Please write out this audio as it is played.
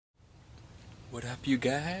What up, you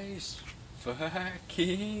guys?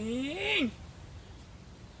 Fucking.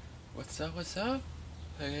 What's up?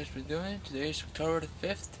 How you guys been doing? Today is October the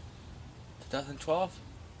 5th, 2012.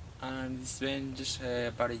 And it's been just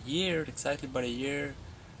about a year, exactly about a year,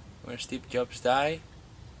 when Steve Jobs died.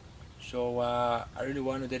 So I really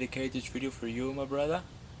want to dedicate this video for you, my brother.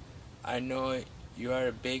 I know you are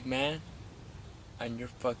a big man, and you're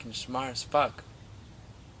fucking smart as fuck.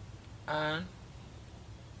 And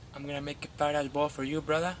I'm gonna make a fat ass ball for you,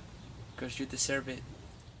 brother, because you deserve it.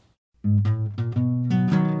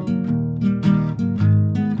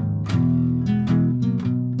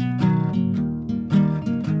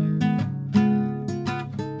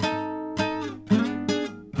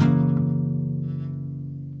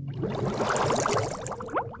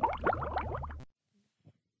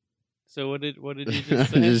 So what did you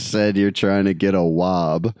just I say? just said you're trying to get a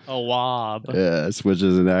wob. A wob. Yes, which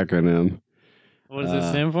is an acronym. What does it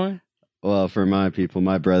stand for? Well, for my people,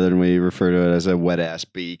 my brethren, we refer to it as a wet ass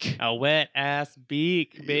beak. A wet ass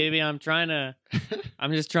beak, baby. I'm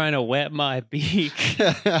just trying to wet my beak.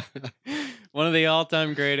 One of the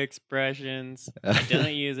all-time great expressions. I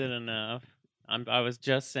don't use it enough. I was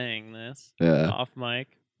just saying this off mic.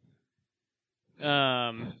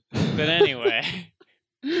 But anyway.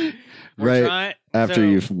 Right after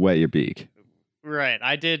you've wet your beak. Right.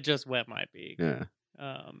 I did just wet my beak. Yeah.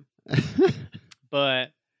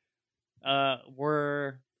 But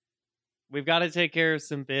we've got to take care of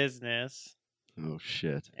some business. Oh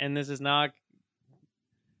shit. And this is not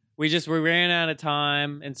we ran out of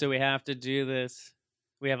time, and so we have to do this.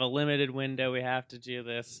 We have a limited window. We have to do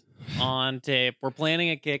this on tape. We're planning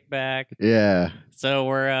a kickback. Yeah. So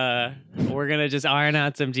we're gonna just iron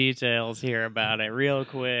out some details here about it real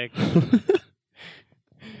quick.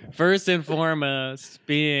 First and foremost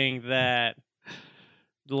being that,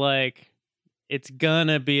 like, it's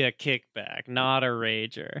gonna be a kickback, not a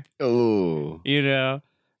rager. Oh. You know?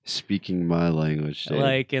 Speaking my language, Dave.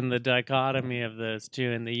 Like in the dichotomy of those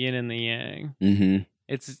two, in the yin and the yang. Mm-hmm.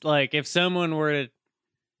 It's like if someone were to,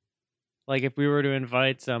 like if we were to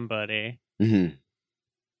invite somebody,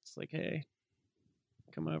 it's like, hey,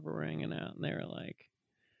 come over, we're hanging out. And they were like,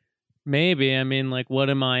 maybe, I mean, like, what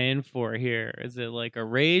am I in for here? Is it like a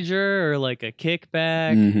rager or like a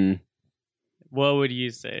kickback? Mm-hmm. What would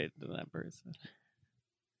you say to that person?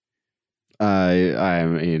 I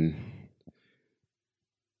mean,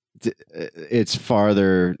 it's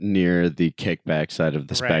farther near the kickback side of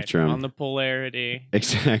the spectrum. On the polarity.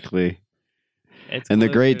 Exactly. It's and the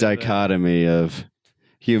great closer to dichotomy of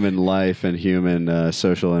human life and human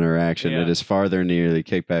social interaction. Yeah. It is farther near the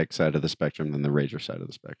kickback side of the spectrum than the rager side of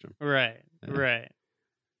the spectrum. Right, Yeah. right.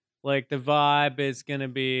 Like the vibe is going to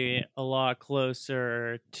be a lot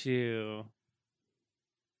closer to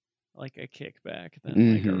like a kickback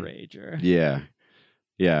than like a rager. Yeah.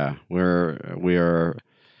 Yeah. We are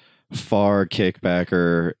far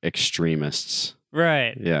kickbacker extremists.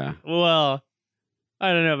 Right. Yeah. Well,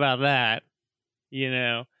 I don't know about that. You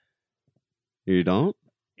know. You don't?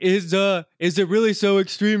 Is it really so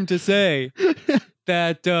extreme to say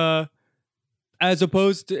that as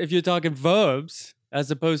opposed to, if you're talking verbs, as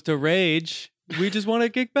opposed to rage, we just want to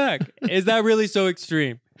kick back? Is that really so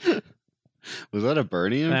extreme? Was that a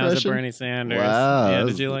Bernie impression? That was a Bernie Sanders. Wow. Yeah,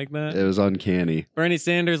 did you like that? It was uncanny. Bernie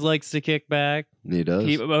Sanders likes to kick back. He does. I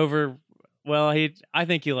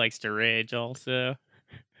think he likes to rage also.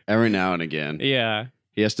 Every now and again. Yeah.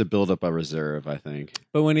 He has to build up a reserve, I think.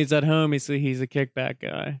 But when he's at home, he's a kickback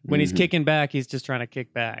guy. When he's kicking back, he's just trying to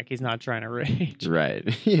kick back. He's not trying to rage. Right.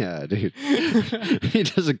 Yeah, dude. He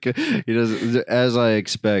does, as I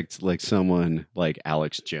expect, like someone like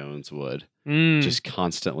Alex Jones would. Just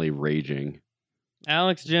constantly raging.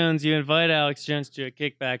 Alex Jones, you invite Alex Jones to a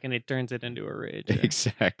kickback and it turns it into a rage.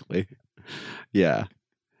 Exactly. Yeah.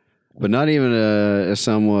 But not even a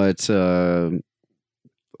somewhat...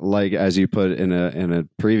 like as you put in a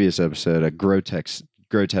previous episode, a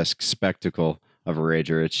grotesque spectacle of a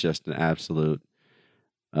rager. It's just an absolute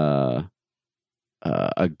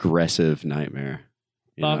aggressive nightmare.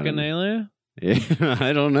 Bacchanalia? Yeah,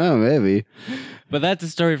 I don't know, maybe. But that's a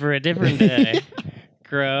story for a different day,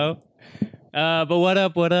 Crow. But what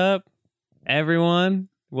up, everyone?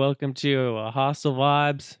 Welcome to Hostile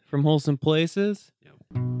Vibes from Wholesome Places. Yep.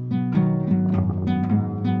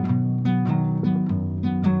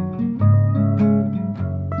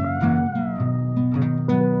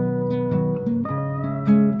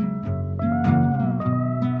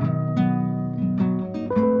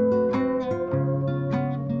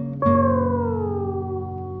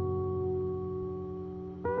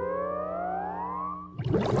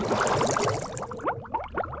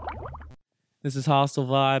 This is Hostile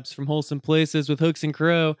Vibes from Wholesome Places with Hooks and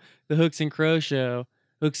Crow, the Hooks and Crow Show.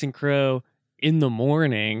 Hooks and Crow in the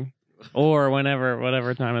morning or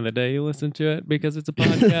whatever time of the day you listen to it, because it's a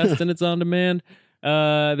podcast and it's on demand.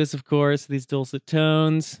 This, of course, these dulcet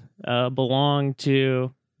tones belong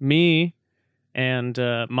to me and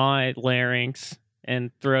my larynx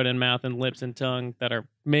and throat and mouth and lips and tongue that are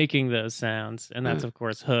making those sounds. And that's, of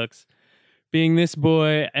course, Hooks being this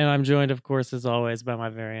boy. And I'm joined, of course, as always, by my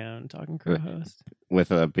very own Talking Crow host.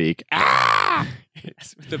 With a beak. Ah!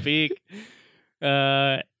 Yes, with a beak.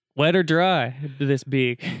 Wet or dry, this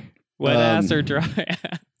beak? Wet ass or dry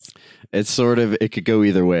ass? It's sort of, it could go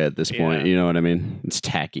either way at this point. You know what I mean? It's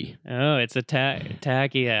tacky. Oh, it's a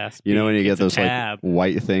tacky ass beak. You know when you get It's those like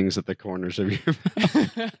white things at the corners of your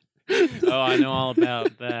mouth? Oh, I know all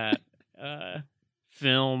about that.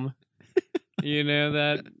 Film,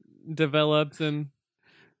 that develops and,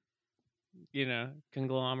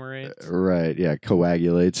 conglomerates. Right, yeah,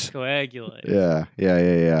 coagulates. Coagulates. Yeah.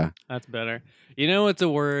 That's better. You know what's a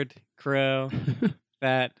word, Crow,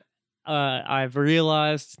 that I've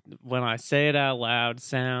realized when I say it out loud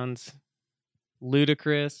sounds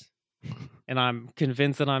ludicrous, and I'm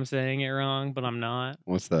convinced that I'm saying it wrong, but I'm not.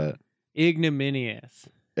 What's that? Ignominious.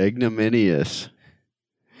 Ignominious.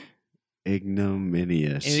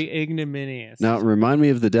 Now, remind me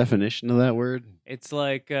of the definition of that word. It's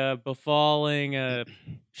like befalling a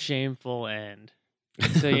shameful end.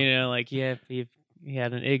 So, like he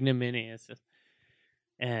had an ignominious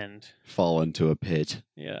end. Fall into a pit.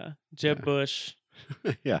 Yeah. Jeb Bush.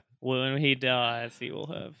 Yeah. When he dies, he will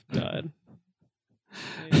have died.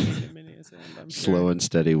 Ignominious end, I'm sure. Slow and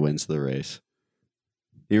steady wins the race.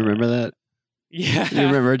 You remember that? Yeah. You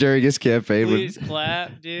remember during his campaign? Please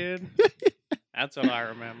clap, dude. That's what I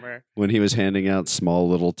remember. When he was handing out small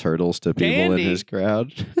little turtles to people in his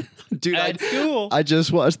crowd. Dude, at school. I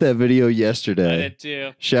just watched that video yesterday. I did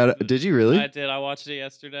too. Shout out. Did you really? I did. I watched it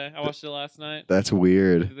yesterday. I watched it last night. That's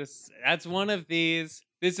weird. That's one of these.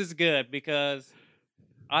 This is good because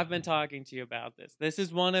I've been talking to you about this. This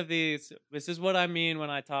is one of these. This is what I mean when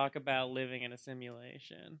I talk about living in a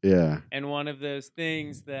simulation. Yeah. And one of those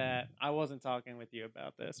things that I wasn't talking with you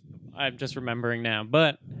about this. I'm just remembering now,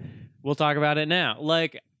 but we'll talk about it now.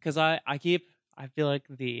 Like, because I feel like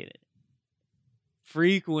the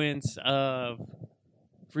frequency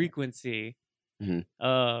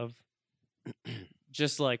of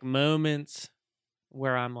just like moments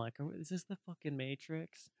where I'm like, oh, is this the fucking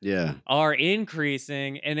Matrix? Yeah. Are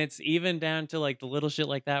increasing, and it's even down to like the little shit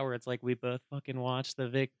like that where it's like we both fucking watched the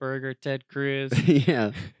Vic Berger, Ted Cruz.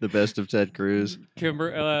 Yeah, the best of Ted Cruz.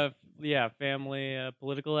 Family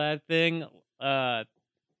political ad thing. Yeah.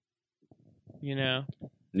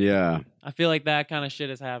 I feel like that kind of shit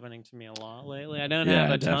is happening to me a lot lately. I don't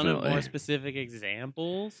have a ton of more specific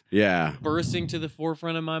examples bursting to the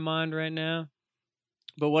forefront of my mind right now.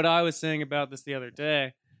 But what I was saying about this the other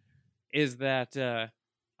day is that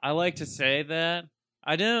I like to say that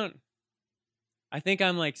I think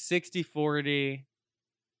I'm like 60-40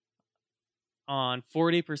 on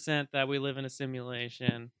 40% that we live in a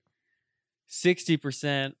simulation,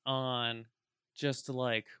 60% on just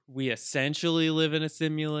like we essentially live in a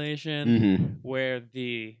simulation where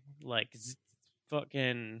the like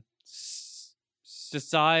fucking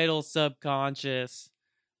societal subconscious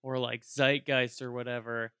or like zeitgeist or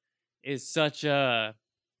whatever is such a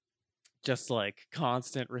just like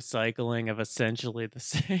constant recycling of essentially the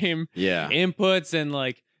same inputs, and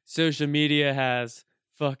like social media has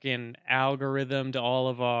fucking algorithmed all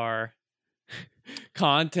of our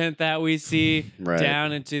content that we see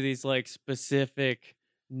down into these like specific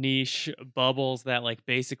niche bubbles that like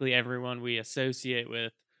basically everyone we associate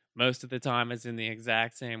with most of the time is in the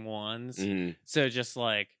exact same ones. So just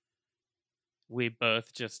like we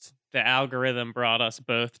both the algorithm brought us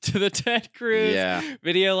both to the Ted Cruz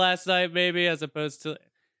video last night, maybe, as opposed to,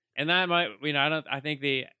 and that might, I think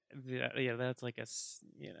that's like a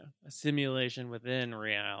simulation within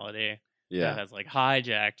reality. That has like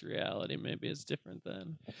hijacked reality. Maybe it's different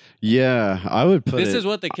then. Yeah, I would put this is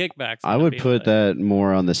what the kickbacks. I would put that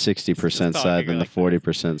more on the 60% side than the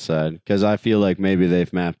 40% side, because I feel like maybe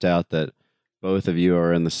they've mapped out that both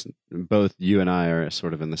you and I are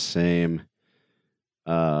sort of in the same.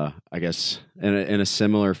 I guess in a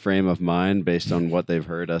similar frame of mind based on what they've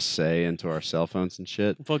heard us say into our cell phones and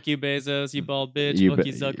shit. Fuck you, Bezos, you bald bitch. Fuck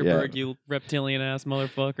you, Zuckerberg, you reptilian ass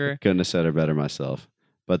motherfucker. Couldn't have said it better myself.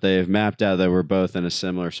 But they've mapped out that we're both in a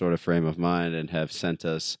similar sort of frame of mind and have sent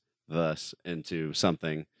us thus into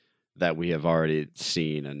something that we have already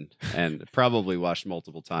seen and probably watched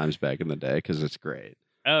multiple times back in the day because it's great.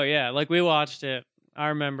 Oh yeah, like we watched it. I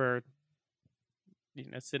remember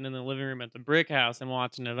sitting in the living room at the brick house and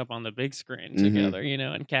watching it up on the big screen together,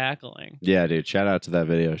 and cackling. Yeah, dude. Shout out to that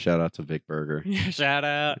video. Shout out to Vic Berger. Shout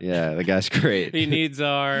out. Yeah, the guy's great. He needs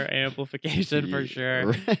our amplification for sure.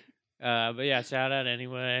 Right. But yeah, shout out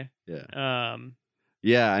anyway. Yeah.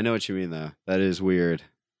 Yeah, I know what you mean though. That is weird.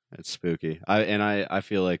 It's spooky. I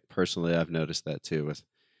feel like personally I've noticed that too with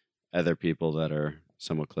other people that are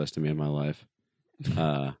somewhat close to me in my life.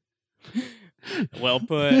 Well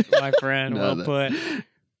put, my friend. Well put.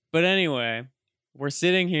 But anyway, we're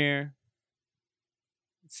sitting here,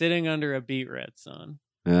 sitting under a beet red sun.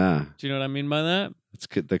 Yeah. Do you know what I mean by that? It's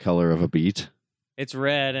the color of a beet. It's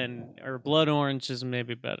red or blood orange is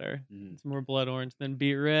maybe better. It's more blood orange than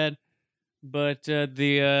beet red. But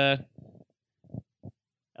the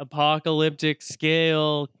apocalyptic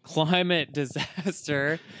scale climate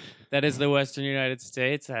disaster that is the Western United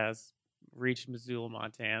States has reached Missoula,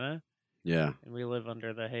 Montana. Yeah. And we live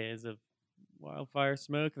under the haze of wildfire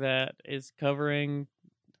smoke that is covering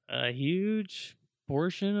a huge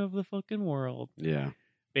portion of the fucking world. Yeah.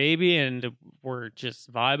 Baby, and we're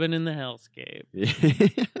just vibing in the hellscape.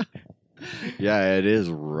 Yeah, it is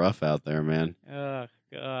rough out there, man. Oh,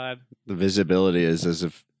 God. The visibility is as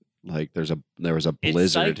if like there was a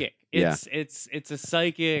blizzard. It's psychic. It's a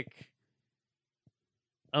psychic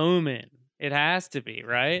omen. It has to be,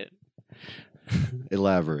 right?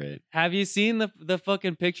 Elaborate. Have you seen the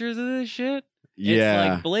fucking pictures of this shit? Yeah. It's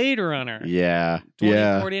like Blade Runner. Yeah.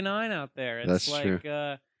 2049 out there. It's that's like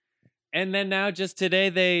true. And then now just today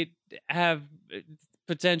they have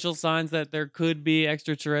potential signs that there could be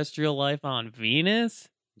extraterrestrial life on Venus.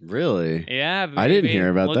 Really? Yeah, baby. I didn't hear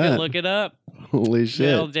about that. Look it up. Holy shit.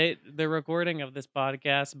 They'll date the recording of this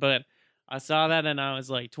podcast, but I saw that and I was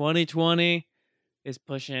like, 2020 is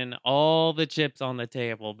pushing all the chips on the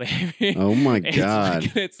table, baby. Oh my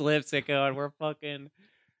God. It's lipstick going. We're fucking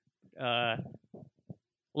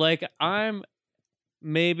like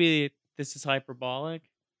maybe this is hyperbolic,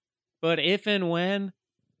 but if and when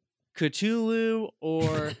Cthulhu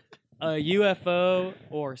or a UFO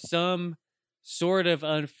or some sort of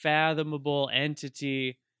unfathomable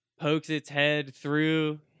entity pokes its head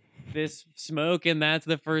through this smoke and that's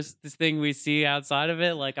the first thing we see outside of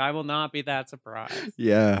it, like I will not be that surprised.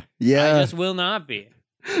 Yeah. I just will not be.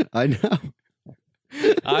 I know.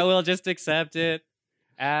 I will just accept it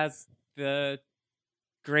as the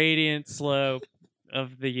gradient slope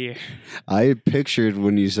of the year. I pictured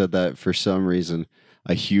when you said that for some reason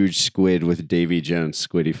a huge squid with Davy Jones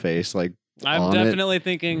squiddy face, like I'm definitely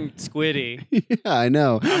thinking squiddy. Yeah, I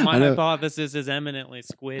know. My hypothesis is eminently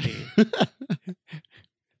squiddy.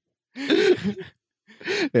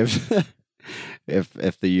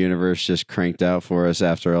 if the universe just cranked out for us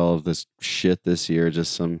after all of this shit this year,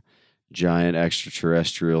 just some giant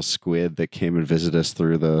extraterrestrial squid that came and visited us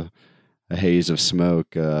through a haze of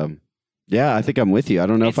smoke. Yeah, I think I'm with you. I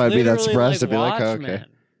don't know if I'd be that surprised to be like, oh, okay.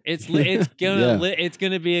 It's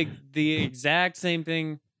gonna be the exact same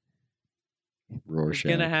thing. Rorschach.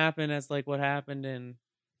 It's gonna happen as like what happened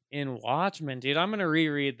in Watchmen, dude. I'm gonna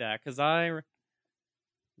reread that because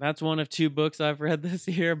that's one of 2 books I've read this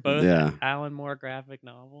year, both Alan Moore graphic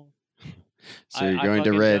novels. So you're going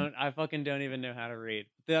to read. I fucking don't even know how to read.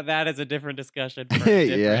 That is a different discussion.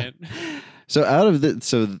 Yeah. So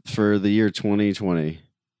for the year 2020,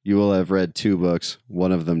 you will have read 2 books,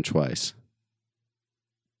 one of them twice.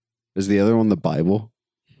 Is the other one the Bible?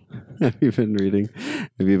 Have you been reading?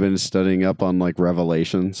 Have you been studying up on like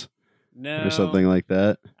Revelations? No. Or something like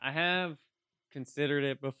that? I have considered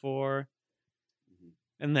it before.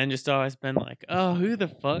 And then just always been like, oh, who the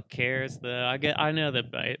fuck cares though? I know the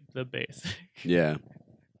basic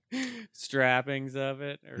strappings of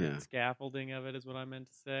it or scaffolding of it is what I meant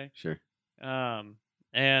to say. Sure.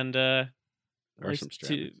 And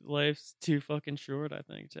life's too fucking short, I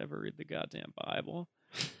think, to ever read the goddamn Bible.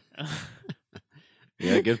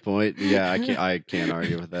 Yeah, good point. Yeah, I can't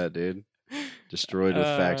argue with that, dude. Destroyed with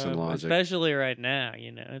facts and logic. Especially right now,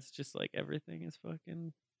 it's just like everything is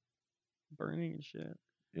fucking burning and shit.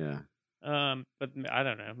 Yeah. But I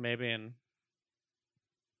don't know. Maybe I don't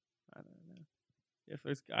know. If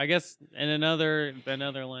there's, I guess, in another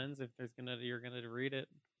lens, if you're gonna read it.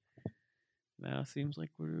 Now seems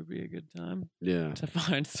like it would be a good time. Yeah. To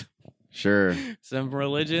find some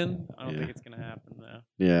religion. I don't think it's gonna happen though.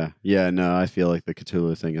 Yeah. Yeah. No, I feel like the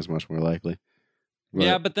Cthulhu thing is much more likely.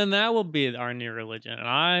 But then that will be our new religion, and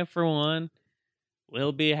I, for one,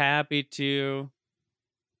 will be happy to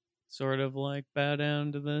sort of like bow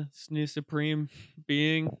down to the new supreme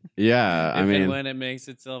being. Yeah, I mean, when it makes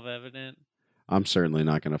itself evident. I'm certainly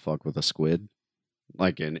not gonna fuck with a squid.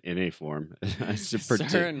 like in any form.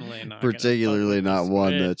 Certainly not. Particularly not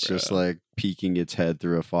one that's bro. just like peeking its head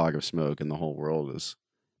through a fog of smoke and the whole world is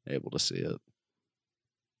able to see it.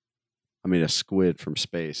 I mean, a squid from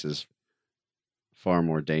space is far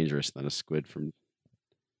more dangerous than a squid from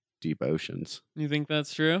deep oceans. You think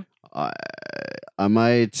that's true? I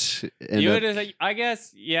might. I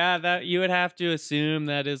guess, yeah. That you would have to assume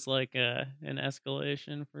that is like an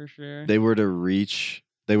escalation for sure. They were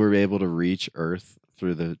able to reach Earth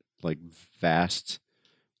through the like vast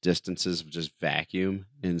distances of just vacuum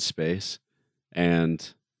in space,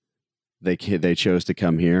 and they chose to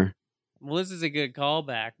come here. Well, this is a good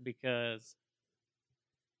callback because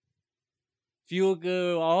if you'll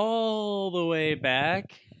go all the way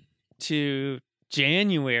back to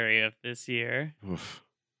January of this year,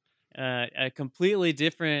 a completely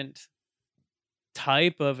different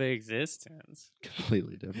type of existence,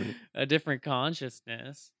 completely different, a different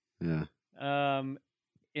consciousness. Yeah.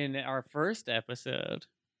 In our first episode,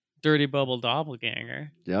 Dirty Bubble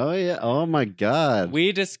Doppelganger. Oh yeah! Oh my God!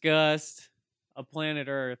 We discussed a planet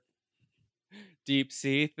Earth deep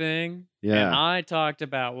sea thing. Yeah. And I talked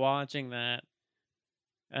about watching that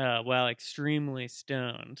while extremely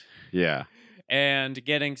stoned. Yeah. And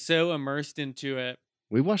getting so immersed into it.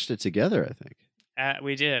 We watched it together, I think.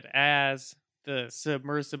 We did, as the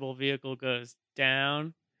submersible vehicle goes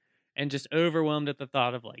down and just overwhelmed at the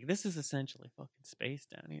thought of like, this is essentially fucking space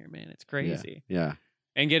down here, man. It's crazy. Yeah.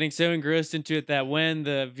 And getting so engrossed into it that when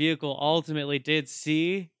the vehicle ultimately did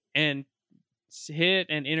see and hit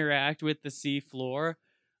and interact with the sea floor,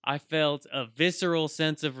 I felt a visceral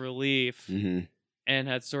sense of relief and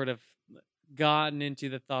had sort of gotten into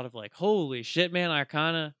the thought of like, holy shit, man, I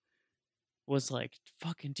kind of was like,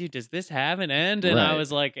 fucking dude, does this have an end? And I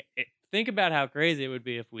was like, think about how crazy it would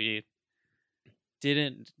be if we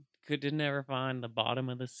didn't ever find the bottom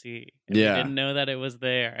of the sea. And we didn't know that it was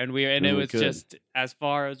there. And it was just as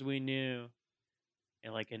far as we knew,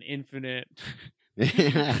 like an infinite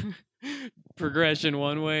progression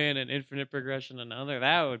one way and an infinite progression another.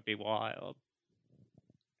 That would be wild.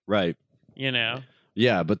 Right. You know?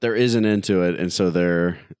 Yeah, but there is an end to it, and so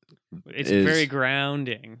it's very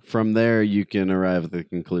grounding. From there, you can arrive at the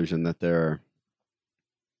conclusion that there are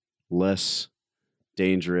less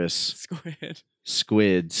dangerous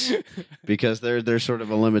squids because there's sort of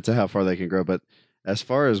a limit to how far they can grow. But as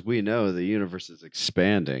far as we know, the universe is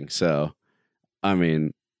expanding. So, I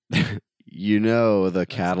mean, the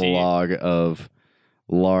catalog of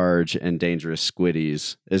large and dangerous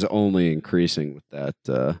squiddies is only increasing with that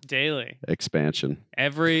daily expansion.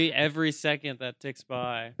 Every second that ticks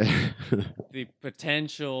by, the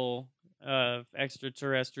potential of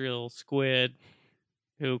extraterrestrial squid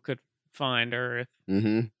who could find Earth.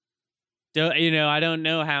 Mm-hmm. I don't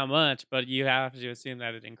know how much, but you have to assume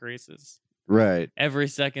that it increases. Right. Every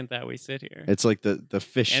second that we sit here. It's like the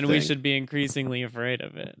fish and thing. We should be increasingly afraid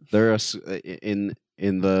of it. There are in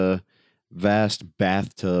the vast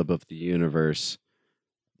bathtub of the universe,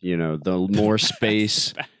 the more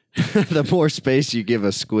space the more space you give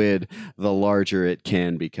a squid, the larger it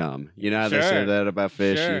can become. You know how they say that about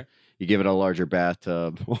fish? Sure. You give it a larger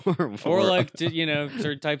bathtub. or like,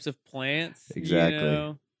 certain types of plants.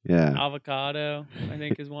 Exactly. Yeah. Avocado, I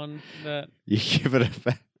think, is one that... You give it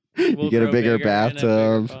you get a bigger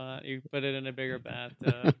bathtub. You put it in a bigger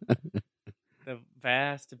bathtub. The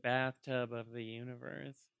vast bathtub of the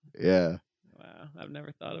universe. Yeah. Wow, I've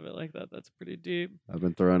never thought of it like that. That's pretty deep. I've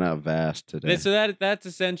been throwing out vast today. So that's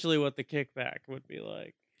essentially what the kickback would be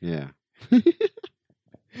like. Yeah.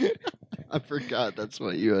 I forgot that's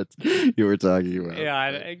what you were talking about. Yeah,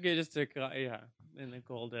 I just took in the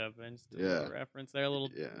cold open, just a little reference there, a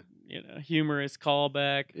little humorous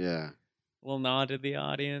callback. Yeah. A little nod to the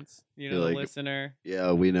audience, the listener.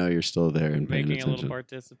 Yeah, we know you're still there and paying making attention. A little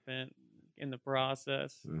participant in the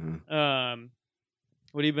process. Mm-hmm.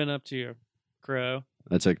 What have you been up to, Crow?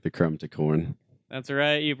 I took the crumb to corn. That's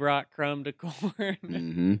right. You brought crumb to corn.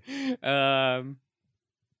 Mm-hmm.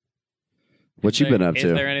 What you been up to?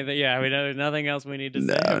 Is there anything? Yeah, we know there's nothing else we need to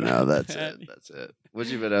say. No, that's it. That's it. What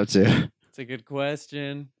you been up to? It's a good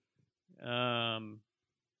question.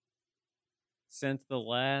 Since the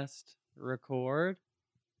last record,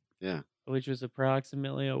 which was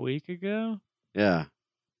approximately a week ago. Yeah,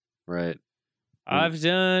 right. I've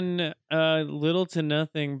done little to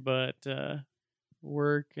nothing but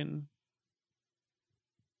work and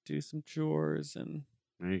do some chores and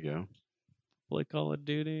there you go. Play Call of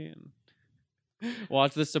Duty and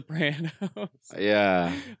watch The Sopranos.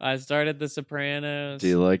 Yeah, I started The Sopranos. Do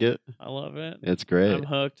you like it? I love it. It's great. I'm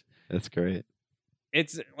hooked. It's great.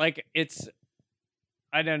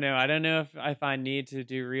 I don't know. I don't know if I need to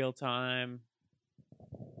do real time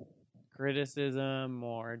criticism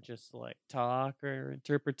or just like talk or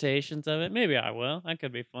interpretations of it. Maybe I will. That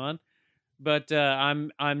could be fun. But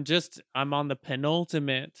I'm on the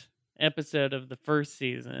penultimate episode of the first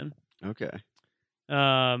season. Okay.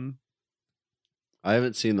 Um, I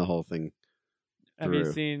haven't seen the whole thing. Have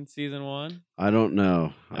you seen season 1? I don't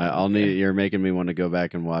know. I'll Okay. need. You're making me want to go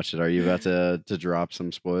back and watch it. Are you about to drop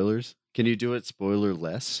some spoilers? Can you do it spoiler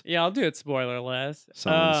less? Yeah, I'll do it spoiler less.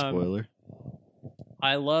 Solid spoiler.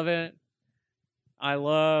 I love it. I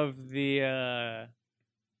love the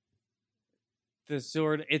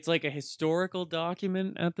sort. It's like a historical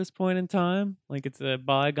document at this point in time. Like it's a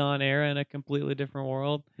bygone era in a completely different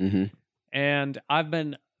world. Mm-hmm. And I've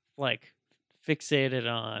been like fixated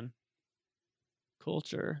on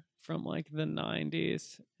culture from like the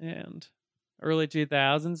 90s and early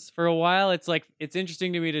 2000s for a while. It's like it's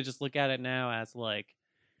interesting to me to just look at it now as like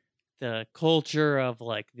the culture of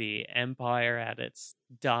like the empire at its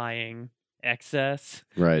dying excess,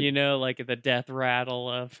 right? You know, like the death rattle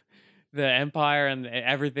of the empire and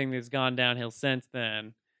everything that's gone downhill since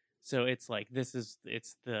then. So it's like it's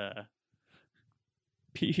the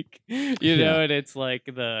peak, you know, and it's like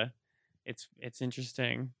it's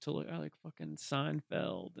interesting to look at like fucking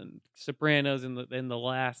Seinfeld and Sopranos in the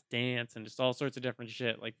Last Dance and just all sorts of different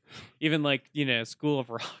shit, like even like, you know, School of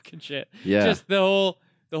Rock and shit. Yeah, just the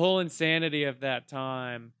whole insanity of that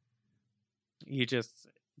time. You just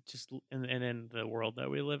and in the world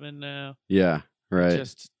that we live in now. Yeah, right.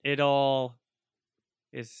 Just it all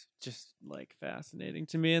is just like fascinating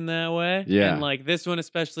to me in that way. Yeah, and like this one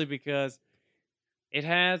especially because it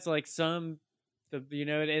has like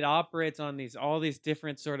it operates on all these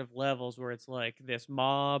different sort of levels where it's like this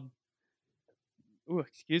mob.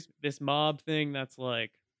 This mob thing that's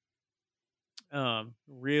like,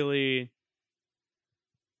 really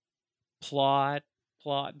plot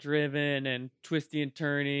driven and twisty and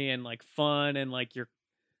turny and like fun and like you're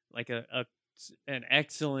like an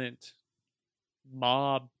excellent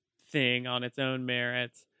mob thing on its own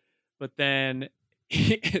merits, but then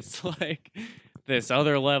it's like this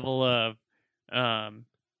other level of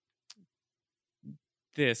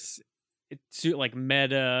this like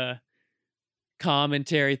meta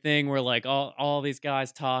commentary thing where like all these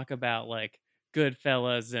guys talk about like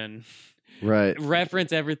Goodfellas and right,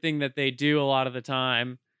 reference everything that they do a lot of the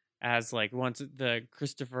time as like once the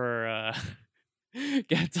Christopher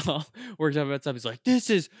gets all worked up about stuff. He's like, "This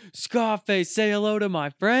is Scarface, say hello to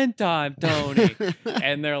my friend time, Tony."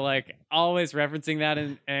 And they're like always referencing that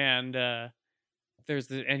and and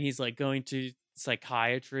he's like going to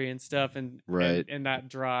psychiatry and stuff and right, and that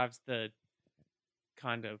drives the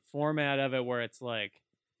kind of format of it where it's like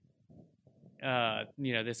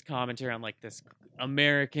you know, this commentary on like this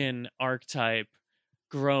American archetype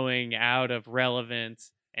growing out of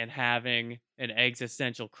relevance and having an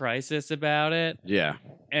existential crisis about it. Yeah.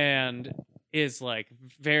 And is like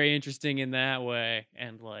very interesting in that way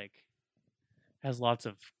and like has lots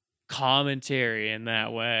of commentary in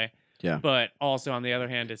that way. Yeah. But also on the other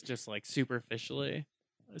hand, it's just like superficially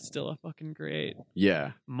it's still a fucking great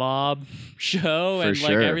mob show. For and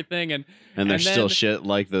like everything and there's still shit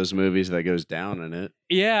like those movies that goes down in it.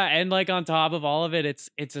 Yeah, and like on top of all of it,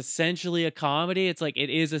 it's essentially a comedy. It's like it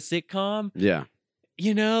is a sitcom. Yeah.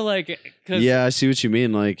 You know, like I see what you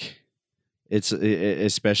mean. Like it's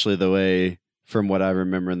especially the way from what I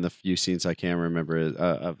remember in the few scenes I can remember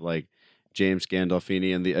of like James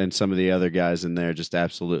Gandolfini and some of the other guys in there, just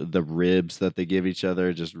absolute the ribs that they give each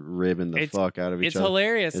other, just ribbing the fuck out of each other.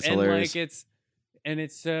 Hilarious. It's hilarious. Like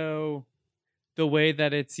it's so the way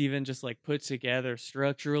that it's even just like put together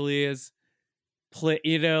structurally is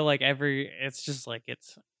you know, like it's just like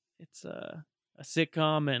it's a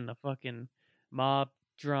sitcom and a fucking mob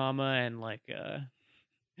drama and like a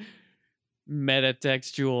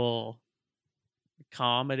metatextual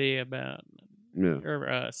comedy about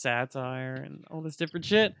or satire and all this different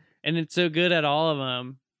shit, and it's so good at all of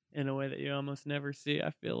them in a way that you almost never see,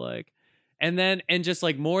 I feel like. And just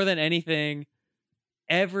like more than anything,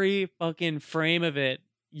 every fucking frame of it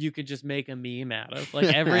you could just make a meme out of.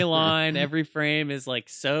 Like every line, every frame is like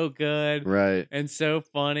so good, right, and so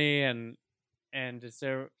funny and just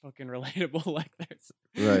so fucking relatable. Like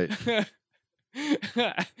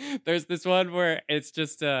there's this one where it's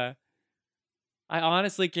just I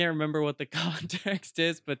honestly can't remember what the context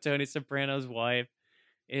is, but Tony Soprano's wife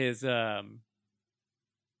is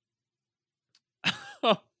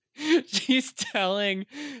she's telling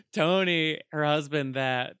Tony, her husband,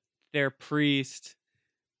 that their priest,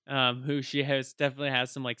 who she definitely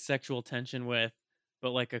has some like sexual tension with,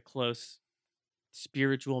 but like a close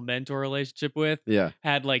spiritual mentor relationship with,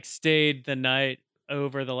 had like stayed the night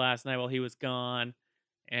over the last night while he was gone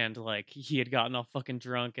and like he had gotten all fucking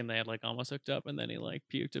drunk, and they had like almost hooked up, and then he like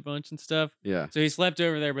puked a bunch and stuff. Yeah. So he slept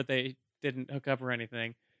over there, but they didn't hook up or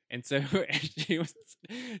anything. And so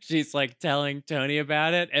she's like telling Tony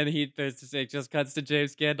about it, and it just cuts to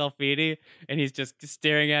James Gandolfini, and he's just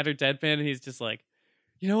staring at her deadpan, and he's just like,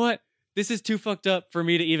 you know what? This is too fucked up for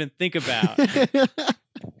me to even think about.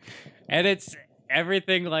 And it's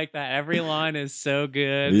everything like that. Every line is so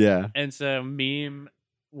good. Yeah. And so meme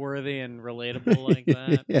worthy and relatable like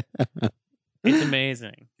that. Yeah. It's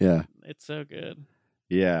amazing. Yeah. It's so good.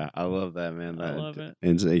 Yeah. I love that, man. I love it.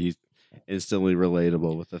 And he's instantly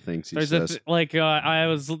relatable with the things he says.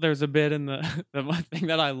 There's a bit in the one thing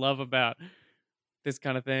that I love about this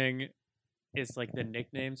kind of thing is like the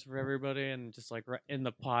nicknames for everybody, and just like in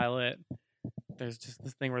the pilot there's just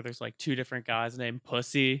this thing where there's like two different guys named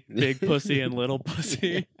Pussy, Big Pussy and Little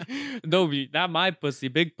Pussy. No, not my pussy,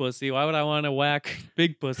 Big Pussy. Why would I want to whack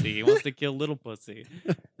Big Pussy? He wants to kill Little Pussy.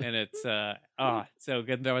 And it's so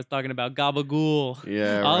good. I was talking about gabagool.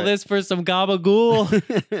 Yeah. All this for some gabagool.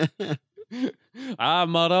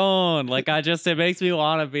 Maron. Like it makes me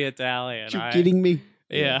want to be Italian. You kidding me?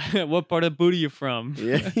 Yeah. What part of booty you from?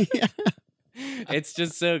 Yeah. It's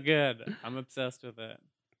just so good. I'm obsessed with it.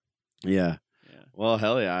 Yeah. Well,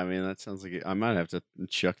 hell yeah. I mean, that sounds like I might have to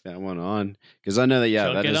chuck that one on, because I know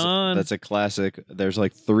that, that's a classic. There's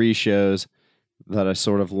like 3 shows that I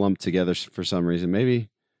sort of lumped together for some reason. Maybe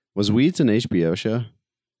was Weeds an HBO show?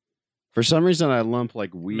 For some reason, I lump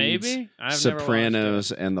like Weeds, maybe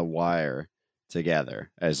Sopranos, and The Wire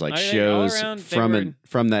together as like shows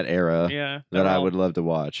from that era. Yeah, that I would love to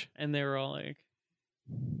watch. And they were all like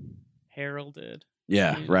heralded.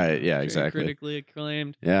 Yeah, right. Yeah, exactly. Critically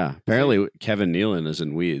acclaimed. Yeah. Apparently, Kevin Nealon is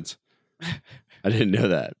in Weeds. I didn't know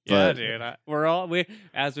that. Yeah, dude.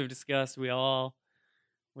 As we've discussed, we all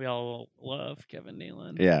love Kevin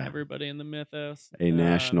Nealon. Yeah. Everybody in the mythos. A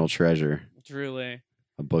national treasure. Truly.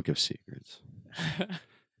 A book of secrets.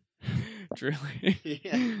 Truly.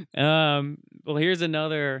 Yeah. Well, here's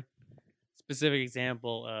another specific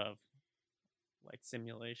example of like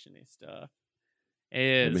simulation-y stuff.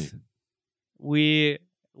 We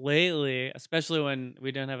lately, especially when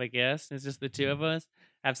we don't have a guest, it's just the two of us,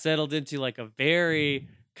 have settled into like a very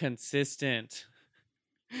consistent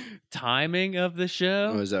timing of the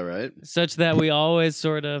show. Oh, is that right? Such that we always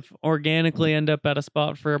sort of organically end up at a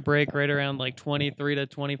spot for a break right around like 23 to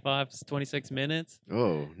 25, 26 minutes.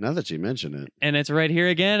 Oh, now that you mention it. And it's right here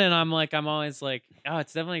again. And I'm always like, oh,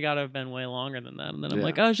 it's definitely got to have been way longer than that. And then I'm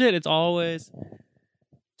like, oh shit, it's always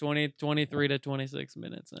 23 to 26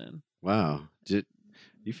 minutes in. Wow. Do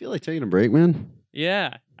you feel like taking a break, man?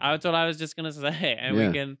 Yeah. That's what I was just going to say. And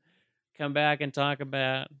we can come back and talk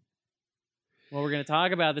about what we're going to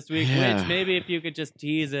talk about this week, which maybe if you could just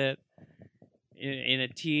tease it in a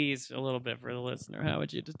tease a little bit for the listener, how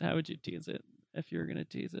would you tease it if you were going to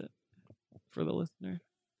tease it for the listener?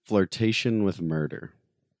 Flirtation with murder.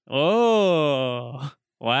 Oh,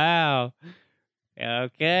 wow.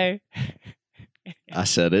 Okay. I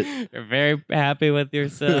said it. You're very happy with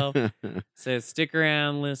yourself. So stick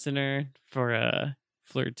around, listener, for a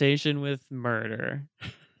flirtation with murder.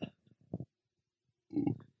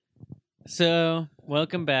 So,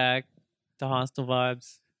 welcome back to Hostile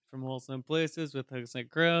Vibes from Wholesome Places with Hooks and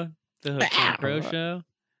Crow, the Hooks and Crow Show.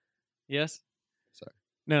 Yes? Sorry.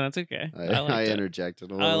 No, that's okay. I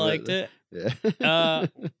interjected a little bit. I liked it. Yeah.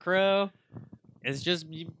 Crow, it's just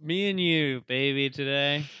me and you, baby,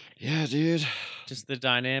 today. Yeah, dude. Just the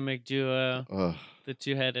dynamic duo. Oh. The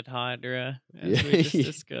two-headed Hydra, as we just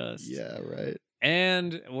discussed. Yeah, right.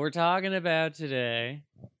 And we're talking about today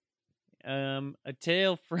a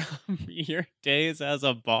tale from your days as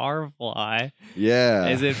a barfly. Yeah.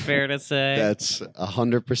 Is it fair to say? That's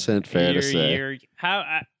 100% fair to say.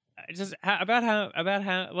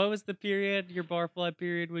 What was the period, your barfly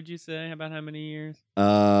period, would you say? About how many years?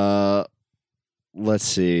 Let's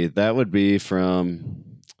see. That would be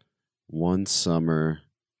from one summer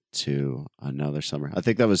to another summer. I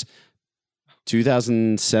think that was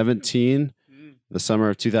 2017. The summer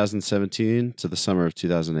of 2017 to the summer of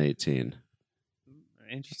 2018.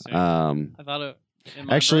 Interesting. I thought in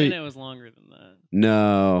my brain it was longer than that.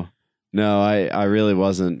 No, I really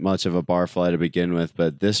wasn't much of a barfly to begin with,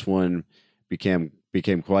 but this one became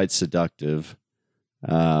quite seductive.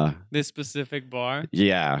 This specific bar?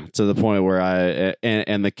 Yeah, to the point where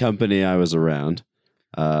and the company I was around,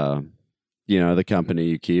 the company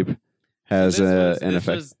you keep has an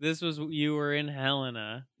effect. This was you were in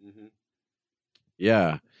Helena. Mm-hmm.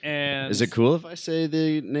 Yeah. And is it cool if I say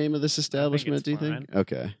the name of this establishment, do you think?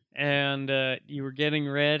 Okay. And you were getting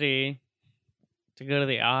ready to go to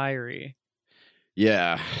the Eyrie.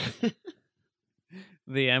 Yeah.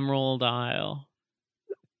 the Emerald Isle,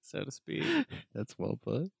 so to speak. That's well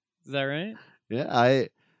put. Is that right? Yeah,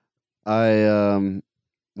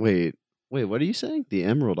 wait, what are you saying? The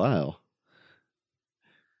Emerald Isle.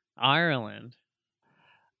 Ireland.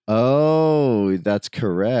 Oh, that's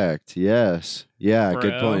correct. Yes. Yeah,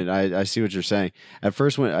 good Bro. point. I see what you're saying. At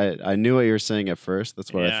first, when I knew what you were saying at first,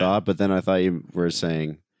 that's what I thought, but then I thought you were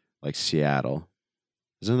saying like Seattle.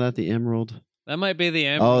 Isn't that the Emerald? That might be the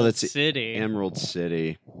Emerald that's City. Emerald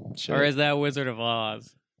City. Shit. Or is that Wizard of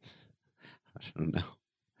Oz? I don't know.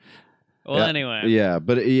 Well, anyway. Yeah,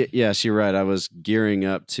 but yes, you're right. I was gearing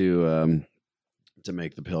up to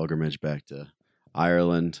make the pilgrimage back to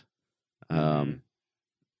Ireland,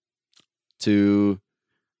 to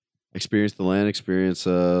experience the land, experience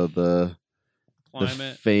the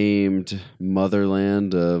famed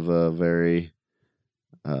motherland of a very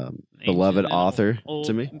beloved author old,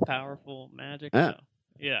 to me. Powerful magic. Yeah.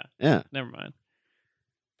 Yeah. Never mind.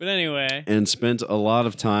 But anyway. And spent a lot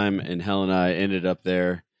of time, and Helen and I ended up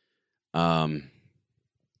there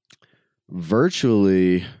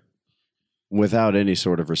virtually without any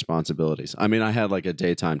sort of responsibilities. I mean, I had like a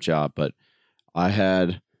daytime job, but I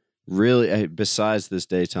had really, besides this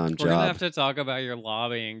daytime job. We're going to have to talk about your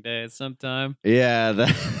lobbying days sometime. Yeah.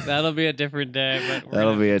 That'll be a different day. But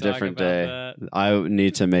that'll be a different day. I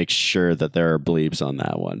need to make sure that there are bleeps on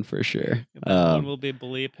that one for sure. That one will be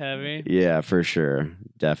bleep heavy. Yeah, for sure.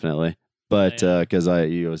 Definitely. But because I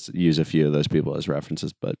use a few of those people as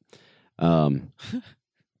references. But at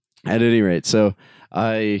any rate, so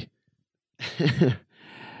I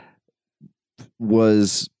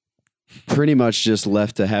was pretty much just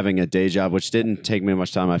left to having a day job, which didn't take me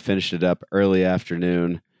much time. I finished it up early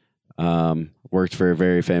afternoon. Worked for a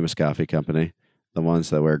very famous coffee company, the ones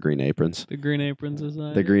that wear green aprons. The Green Apron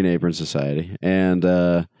Society. The Green Apron Society.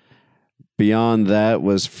 And beyond that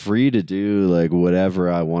was free to do like whatever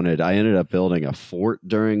I wanted. I ended up building a fort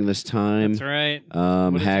during this time. That's right.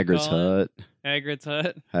 Hagrid's Hut. Hagrid's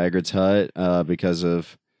Hut. Hagrid's Hut, because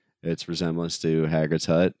of its resemblance to Hagrid's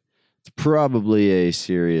Hut. It's probably a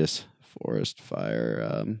serious forest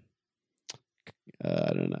fire.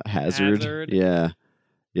 I don't know, hazard.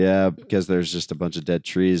 Yeah, because there's just a bunch of dead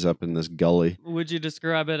trees up in this gully. Would you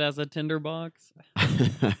describe it as a tinderbox?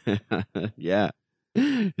 Yeah.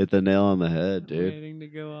 Hit the nail on the head, dude. Waiting to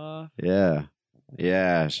go off. Yeah.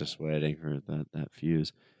 It's just waiting for that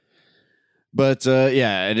fuse. But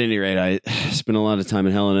at any rate, I spent a lot of time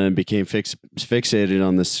in Helena and became fixated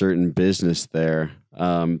on this certain business there.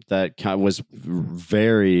 That was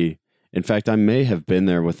very. In fact, I may have been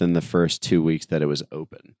there within the first 2 weeks that it was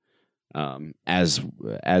open. As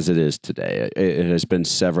it is today, it has been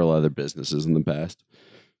several other businesses in the past,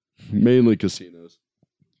 mainly casinos.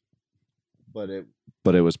 But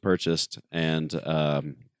it was purchased and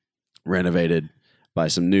renovated by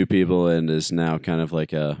some new people and is now kind of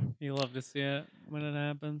like a. You love to see it when it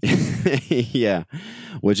happens. Yeah,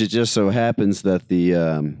 which it just so happens that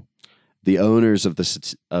the owners of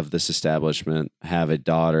this establishment have a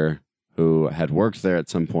daughter who had worked there at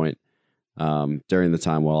some point during the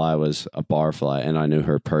time while I was a barfly, and I knew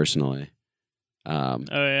her personally. Oh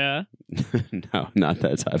yeah. No, not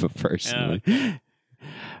that type of person. Yeah.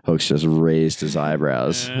 Hooks just raised his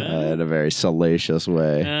eyebrows in a very salacious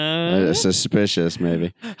way. Suspicious,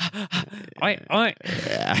 maybe. Oi.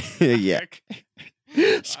 Yeah.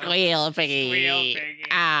 Squeal, piggy. Squeal, piggy.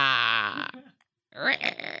 Ah.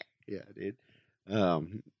 Yeah, dude.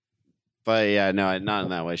 But yeah, no, not in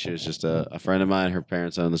that way. She was just a friend of mine. Her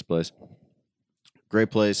parents own this place. Great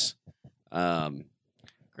place.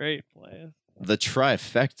 Great place. The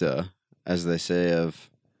trifecta, as they say, of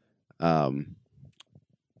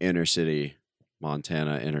inner city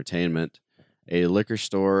Montana entertainment: a liquor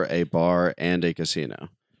store, a bar, and a casino.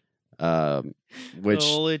 Which the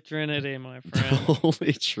Holy Trinity, my friend. The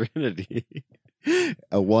Holy Trinity.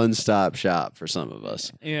 A one-stop shop for some of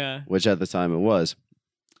us. Yeah. Which at the time it was.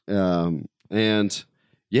 And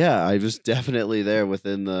yeah, I was definitely there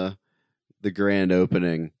within the grand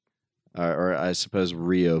opening, or I suppose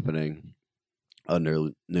reopening under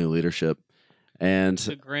new leadership. And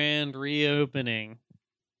the grand reopening.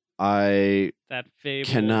 I that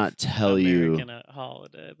cannot tell American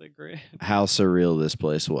holiday, the great how surreal this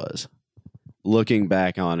place was. Looking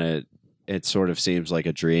back on it, it sort of seems like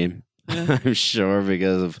a dream. I'm sure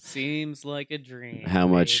because of seems like a dream. How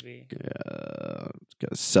much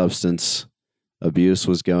substance abuse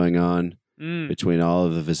was going on between all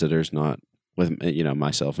of the visitors, not with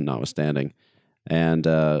myself and notwithstanding, and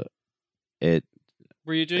it.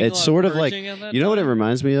 Were you doing? It's sort of like what it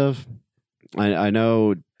reminds me of. I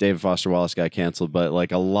know David Foster Wallace got canceled, but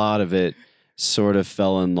like a lot of it sort of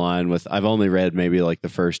fell in line with. I've only read maybe like the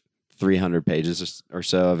first 300 pages or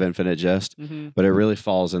so of Infinite Jest, but it really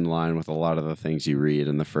falls in line with a lot of the things you read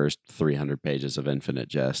in the first 300 pages of Infinite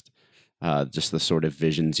Jest. Just the sort of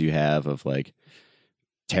visions you have of like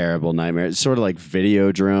terrible nightmares. It's sort of like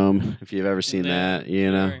Videodrome, if you've ever seen that,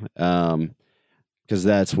 you know, because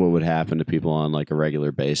that's what would happen to people on like a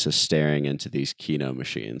regular basis, staring into these Kino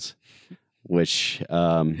machines, which,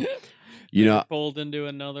 you know, pulled into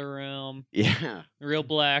another realm. Yeah, real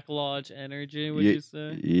Black Lodge energy. Would you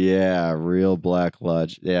say? Yeah, real Black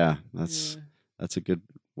Lodge. Yeah, that's a good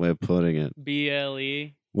way of putting it.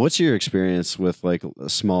 BLE. What's your experience with like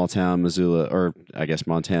small town Missoula, or I guess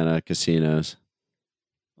Montana casinos?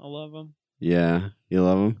 I love them. Yeah, you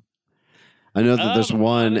love them. I know that there's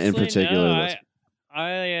one honestly, in particular.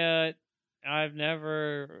 No,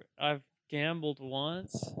 I've gambled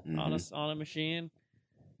once on a machine,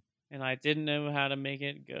 and I didn't know how to make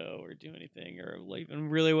it go or do anything, or even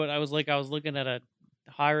really what I was looking at a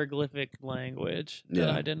hieroglyphic language that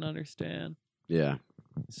I didn't understand. Yeah.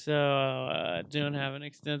 So don't have an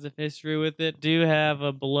extensive history with it. Do have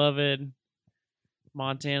a beloved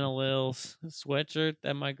Montana Lils sweatshirt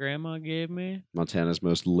that my grandma gave me. Montana's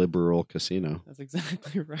most liberal casino. That's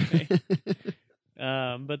exactly right.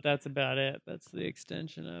 But that's about it. That's the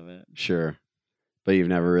extension of it. Sure. But you've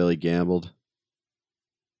never really gambled?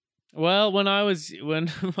 Well, when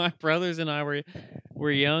my brothers and I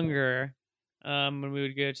were younger, when we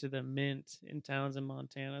would go to the Mint in Townsend,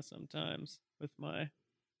 Montana sometimes with my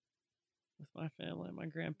family, my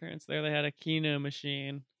grandparents there, they had a Keno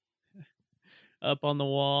machine up on the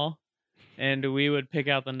wall, and we would pick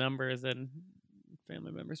out the numbers, and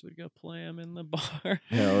family members would go play them in the bar.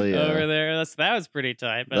 Hell yeah. Over there. That was pretty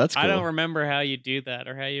tight, but that's cool. I don't remember how you do that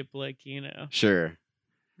or how you play Keno. Sure.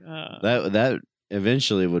 That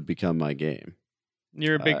eventually would become my game.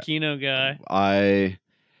 You're a big Keno guy. I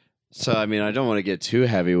don't want to get too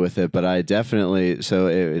heavy with it, but I definitely. Go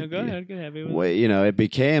ahead, get heavy with it. You know, it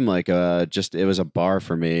became like it was a bar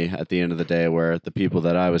for me at the end of the day, where the people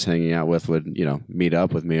that I was hanging out with would, you know, meet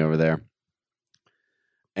up with me over there,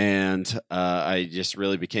 and I just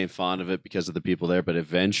really became fond of it because of the people there. But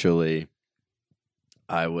eventually,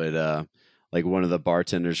 I would like one of the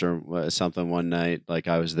bartenders or something one night, like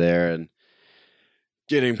I was there and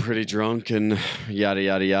getting pretty drunk and yada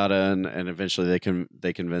yada yada, and eventually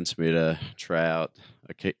they convinced me to try out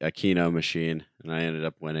a Keno machine, and I ended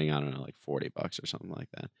up winning, I don't know, like $40 or something like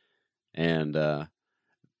that. And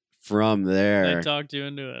from there, they talked you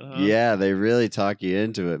into it, huh? Yeah, they really talk you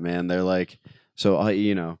into it, man. They're like, so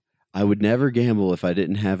I would never gamble if I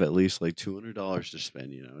didn't have at least like $200 to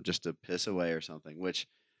spend, you know, just to piss away or something. Which,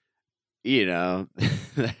 you know,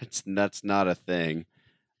 that's not a thing.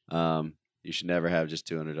 You should never have just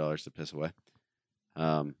 $200 to piss away.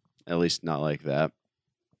 At least not like that.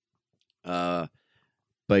 But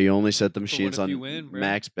you only set the machines on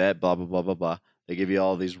max bet, blah, blah, blah, blah, blah. They give you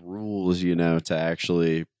all these rules, you know, to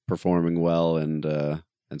actually performing well and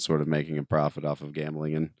sort of making a profit off of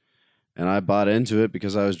gambling. And I bought into it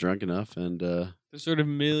because I was drunk enough. And the sort of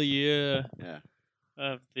milieu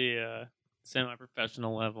of the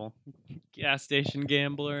semi-professional level gas station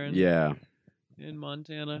gambler. In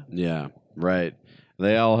Montana. Yeah, right.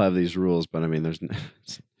 They all have these rules, but I mean, there's no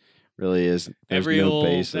basis. Every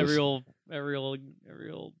old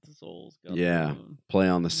soul's got play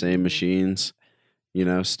on the same machines. You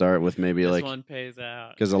know, start with maybe this like one pays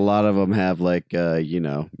out because a lot of them have like you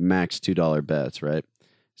know, max $2 bets, right?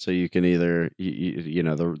 So you can either you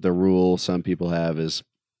know, the rule some people have is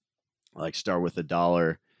like start with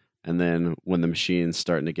 $1. And then when the machine's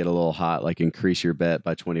starting to get a little hot, like increase your bet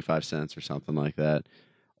by 25 cents or something like that.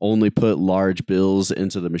 Only put large bills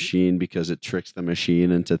into the machine because it tricks the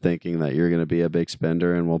machine into thinking that you're going to be a big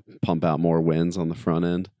spender and will pump out more wins on the front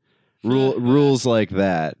end. Rules like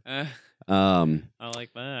that. I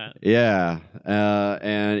like that. Yeah.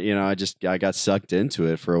 And, you know, I got sucked into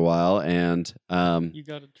it for a while. And you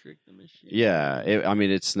got to trick the machine. Yeah. I mean,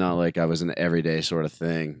 it's not like I was an everyday sort of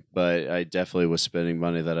thing, but I definitely was spending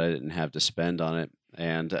money that I didn't have to spend on it.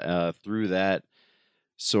 And through that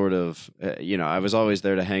sort of, you know, I was always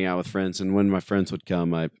there to hang out with friends. And when my friends would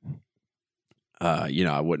come, you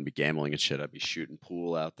know, I wouldn't be gambling and shit. I'd be shooting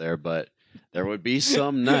pool out there. But there would be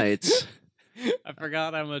some nights. I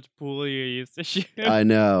forgot how much pool you used to shoot. I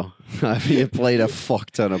know. I mean, you played a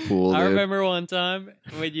fuck ton of pool, dude. I remember one time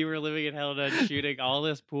when you were living in Helena shooting all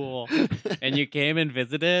this pool, and you came and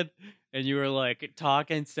visited, and you were like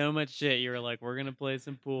talking so much shit. You were like, "We're gonna play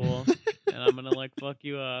some pool, and I'm gonna like fuck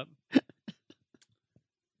you up."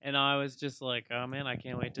 And I was just like, "Oh man, I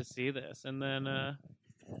can't wait to see this." And then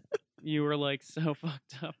you were like so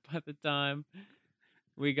fucked up by the time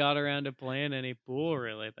we got around to playing any pool,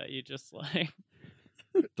 really, that you just like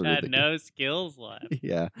had no skills left.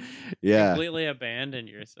 Yeah. Completely abandoned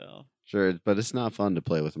yourself. Sure, but it's not fun to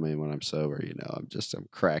play with me when I'm sober. I'm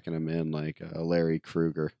cracking them in like Larry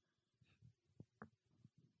Krueger.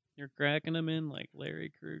 You're cracking them in like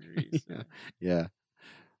Larry Krueger. Yeah.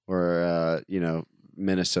 Or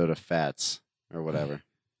Minnesota Fats or whatever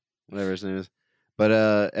his name is. But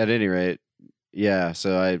at any rate, yeah.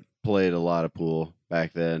 So I played a lot of pool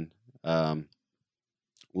back then.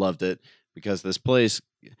 Loved it because this place.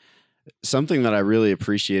 Something that I really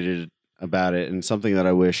appreciated about it, and something that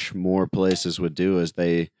I wish more places would do, is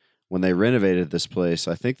when they renovated this place,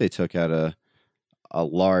 I think they took out a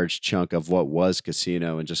large chunk of what was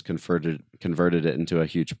casino and just converted it into a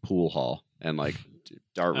huge pool hall and like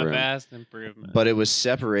dart room. A vast improvement. But it was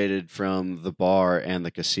separated from the bar and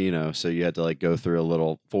the casino, so you had to like go through a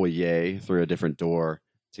little foyer through a different door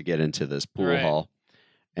to get into this pool hall.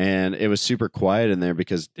 And it was super quiet in there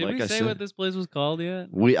because, Did we say what this place was called yet?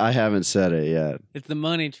 I haven't said it yet. It's the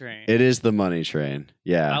Money Train. It is the Money Train.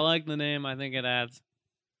 Yeah. I like the name. I think it adds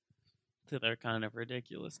to their kind of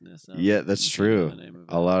ridiculousness. Yeah, that's true.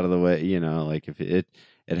 A lot of the way, like if it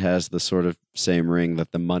has the sort of same ring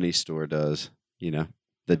that the Money Store does, the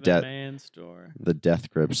Man Store. The Death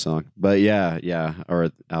Grip song. But yeah,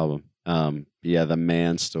 or album. The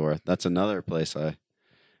Man Store. That's another place I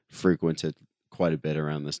frequented quite a bit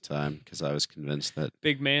around this time because I was convinced that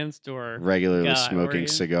Big Man Store regularly smoking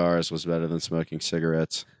cigars was better than smoking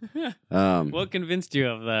cigarettes. What convinced you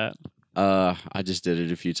of that? I just did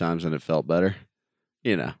it a few times and it felt better.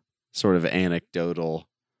 Sort of anecdotal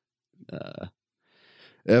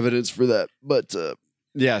evidence for that. But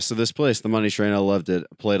yeah, so this place, the Money Train, I loved it.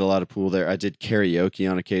 I played a lot of pool there. I did karaoke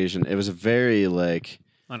on occasion. It was a very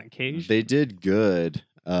on occasion. They did good.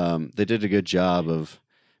 They did a good job of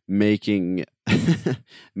making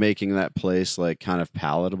that place like kind of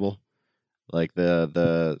palatable. Like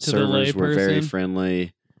the servers were very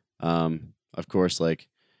friendly. Of course, like,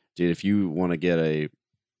 dude, if you want to get a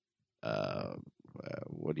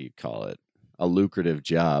what do you call it? A lucrative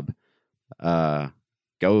job,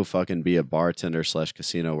 go fucking be a bartender /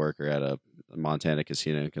 casino worker at a Montana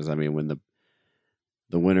casino. Because I mean, when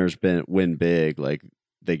the winners win big, like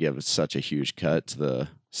they give such a huge cut to the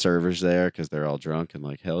servers there because they're all drunk and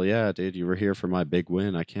like, hell yeah, dude, you were here for my big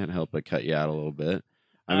win. I can't help but cut you out a little bit.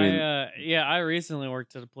 I recently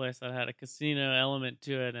worked at a place that had a casino element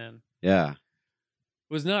to it, and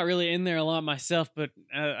was not really in there a lot myself, but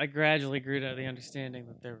I gradually grew to the understanding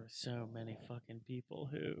that there were so many fucking people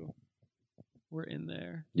who were in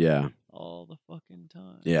there. Yeah. All the fucking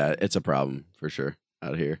time. Yeah, it's a problem for sure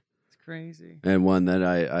out here. It's crazy. And one that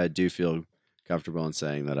I do feel comfortable in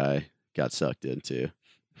saying that I got sucked into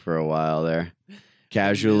for a while there.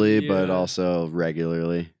 Casually, but also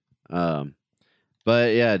regularly.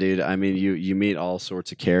 But yeah, dude, I mean, you meet all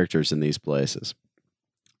sorts of characters in these places.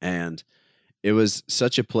 And it was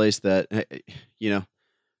such a place that,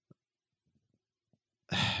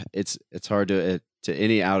 it's hard to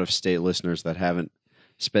any out of state listeners that haven't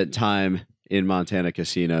spent time in Montana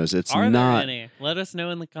casinos. Are there any? Let us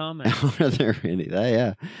know in the comments. Are there any?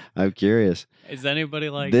 Yeah, I'm curious. Is anybody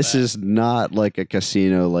like this? That? Is not like a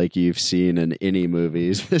casino like you've seen in any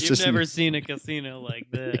movies. You've never seen a casino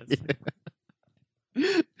like this.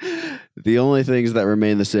 The only things that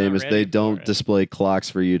remain the same is they don't display clocks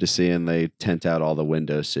for you to see, and they tent out all the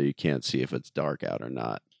windows so you can't see if it's dark out or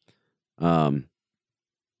not.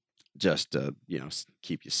 Just to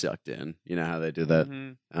keep you sucked in. You know how they do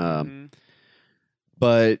that.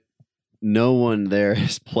 But no one there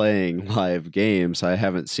is playing live games. I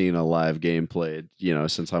haven't seen a live game played,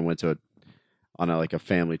 since I went on a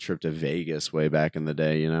family trip to Vegas way back in the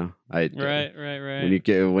day. Right.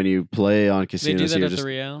 When you play on casinos, they do that at the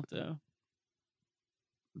Rialto.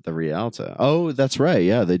 The Rialto. Oh, that's right.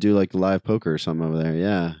 Yeah, they do like live poker or something over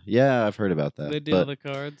there. Yeah, I've heard about that. They deal the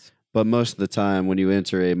cards. But most of the time, when you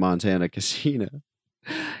enter a Montana casino,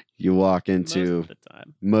 you walk into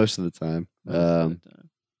most of the time.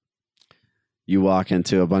 You walk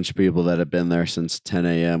into a bunch of people that have been there since 10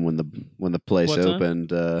 a.m. when the place opened.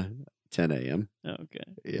 10 a.m. Oh, okay.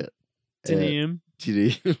 Yeah. 10 a.m.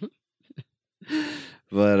 10 a.m.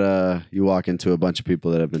 But you walk into a bunch of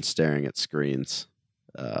people that have been staring at screens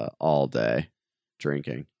all day,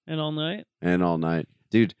 drinking. And all night? And all night.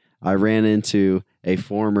 Dude, I ran into a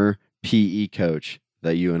former PE coach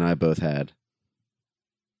that you and I both had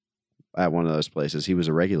at one of those places. He was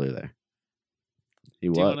a regular there. Do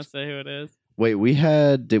you want to say who it is? Wait, we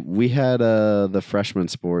had the freshman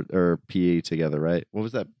sport or PE together, right? What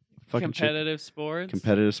was that Fucking competitive sports.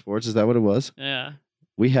 Competitive sports. Is that what it was? Yeah.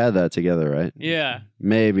 We had that together, right? Yeah.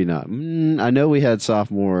 Maybe not. I know we had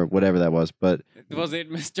sophomore, whatever that was, but Was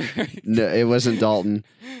it Mr. no, it wasn't Dalton.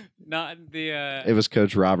 Not the. It was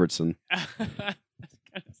Coach Robertson. I was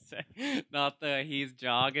gonna say, not the he's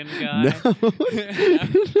jogging guy. No.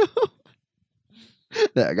 No.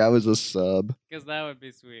 That guy was a sub. Because that would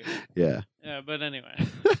be sweet. Yeah. Yeah, but anyway.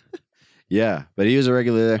 Yeah, but he was a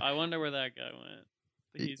regular there. I wonder where that guy went.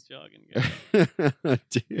 The he's jogging guy.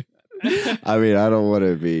 Dude. I mean, I don't want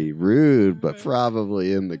to be rude, but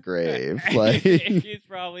probably in the grave. Like he's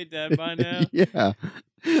probably dead by now. Yeah.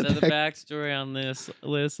 So the backstory on this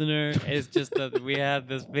listener is just that we had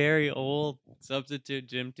this very old substitute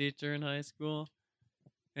gym teacher in high school,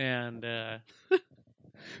 and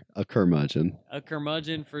A curmudgeon. a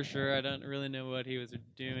curmudgeon for sure. I don't really know what he was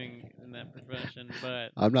doing in that profession,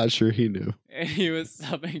 but I'm not sure he knew. he was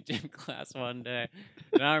subbing gym class one day,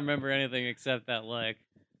 and I don't remember anything except that like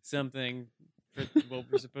something for what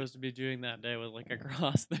we're supposed to be doing that day was like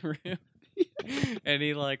across the room. And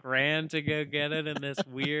he like ran to go get it in this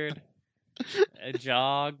weird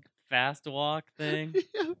jog, fast walk thing.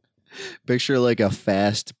 Picture like a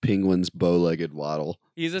fast penguin's bow-legged waddle.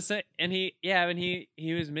 He's and he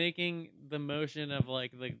was making the motion of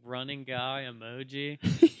like the running guy emoji.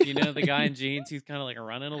 You know, the guy in jeans, he's kind of like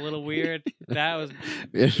running a little weird. That was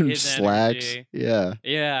his slacks. energy. Yeah.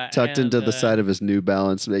 Yeah. Tucked into the side of his New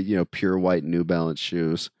Balance, pure white New Balance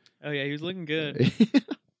shoes. Oh yeah, he was looking good.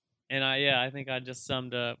 And I think I just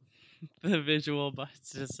summed up the visual by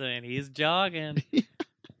just saying he's jogging.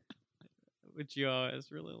 Which you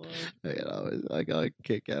always really love. I got a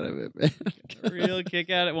kick out of it, man. A real kick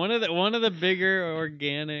out of it. One of the bigger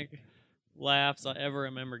organic laughs I ever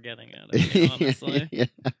remember getting out of it, honestly. Yeah.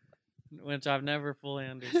 Which I've never fully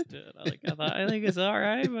understood. I think it's all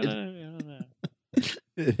right, but I don't know.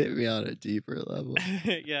 It hit me on a deeper level.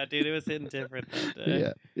 Yeah, dude, it was hitting different that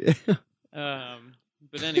day. Yeah.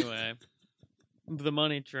 But anyway, the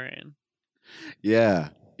money train. Yeah.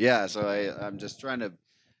 So I'm just trying to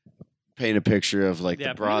paint a picture of like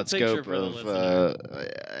the broad scope of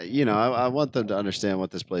I want them to understand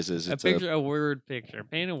what this place is. It's a word picture.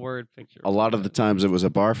 Paint a word picture. A lot of the times it was a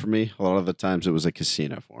bar for me. A lot of the times it was a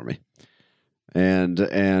casino for me.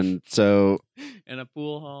 And so in a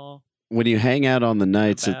pool hall. When you hang out on the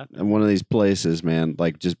nights at one of these places, man,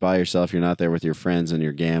 like just by yourself, you're not there with your friends and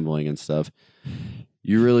you're gambling and stuff.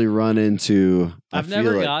 You really run into. I've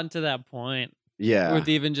never gotten to that point. Yeah. With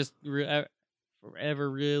even just ever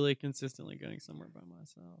really consistently going somewhere by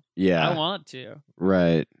myself. Yeah. I want to.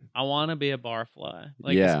 Right. I want to be a barfly.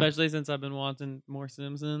 Especially since I've been wanting more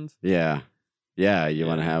Simpsons. Yeah. Yeah. You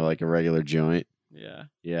want to have like a regular joint. Yeah.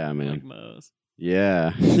 Yeah, man. Like Moe's.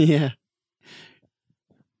 Yeah. Yeah.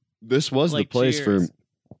 This was like the place Cheers.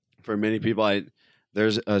 for many people.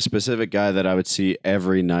 There's a specific guy that I would see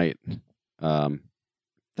every night that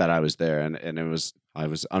I was there, and I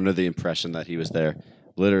was under the impression that he was there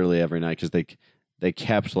literally every night because they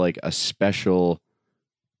kept like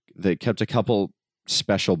they kept a couple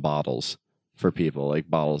special bottles for people,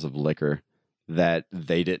 like bottles of liquor that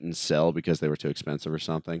they didn't sell because they were too expensive or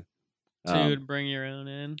something. Dude, bring your own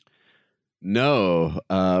in. No,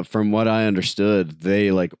 from what I understood, they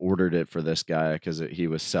like ordered it for this guy because he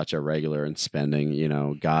was such a regular and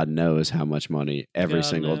spending, God knows how much money every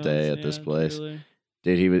single day at this place. Truly.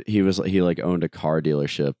 Dude, he like owned a car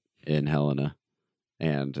dealership in Helena,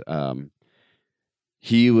 and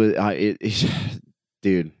he was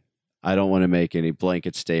dude. I don't want to make any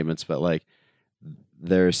blanket statements, but like,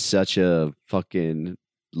 there's such a fucking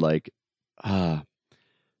like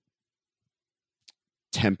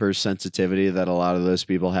temper sensitivity that a lot of those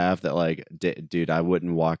people have that like, dude, I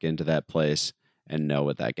wouldn't walk into that place and know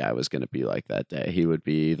what that guy was going to be like that day. He would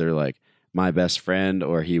be either like my best friend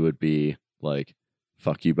or he would be like,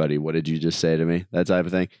 fuck you, buddy. What did you just say to me? That type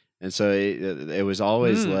of thing. And so it was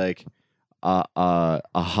always like a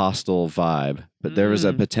hostile vibe, but there was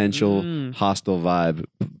a potential hostile vibe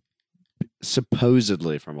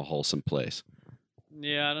supposedly from a wholesome place.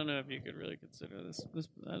 Yeah, I don't know if you could really consider this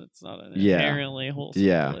that it's not an inherently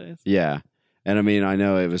wholesome place. Yeah. And I mean, I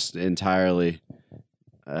know it was entirely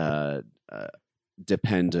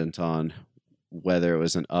dependent on whether it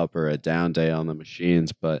was an up or a down day on the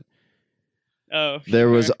machines, but there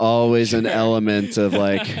was always an element of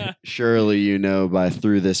like, surely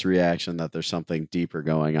through this reaction that there's something deeper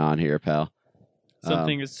going on here, pal.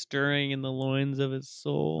 Something is stirring in the loins of his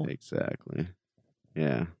soul. Exactly.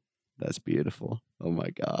 Yeah. That's beautiful. Oh my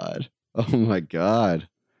God. Oh my God.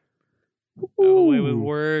 Away with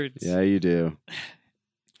words. Yeah, you do.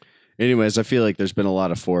 Anyways, I feel like there's been a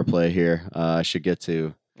lot of foreplay here. I should get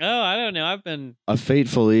to Oh, I don't know. A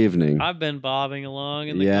fateful evening. I've been bobbing along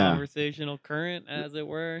in the conversational current, as it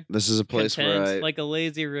were. This is a place where like a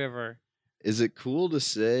lazy river. Is it cool to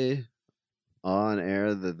say on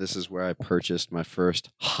air that this is where I purchased my first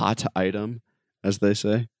hot item, as they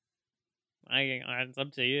say? It's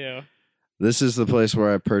up to you. This is the place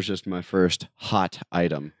where I purchased my first hot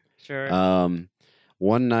item. Sure.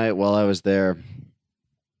 One night while I was there,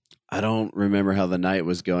 I don't remember how the night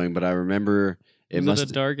was going, but I remember was it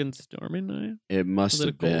a dark and stormy night? It must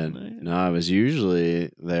have been. No, I was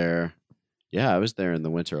usually there. Yeah, I was there in the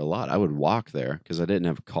winter a lot. I would walk there because I didn't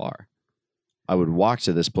have a car. I would walk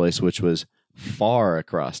to this place, which was far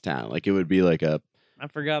across town. Like it would be like I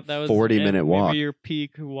forgot that was 40-minute walk. Maybe your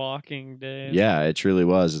peak walking day. Yeah, it truly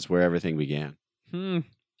was. It's where everything began. And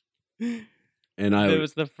it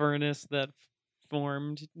was the furnace that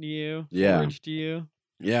formed you. Yeah. Forged you.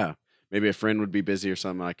 Yeah. Maybe a friend would be busy or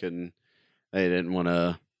something. They didn't want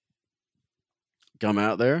to come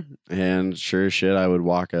out there. And sure as shit, I would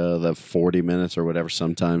walk the 40 minutes or whatever,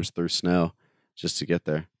 sometimes through snow just to get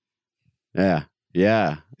there. Yeah.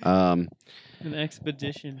 Yeah. An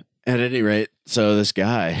expedition. At any rate, so this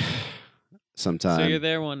guy sometime. So you're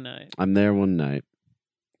there one night. I'm there one night.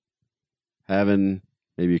 Having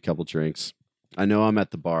maybe a couple drinks. I know I'm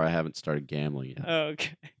at the bar. I haven't started gambling yet. Oh,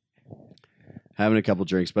 okay. Having a couple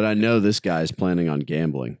drinks, but I know this guy's planning on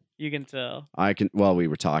gambling. You can tell. Well, we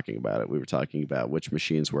were talking about it. We were talking about which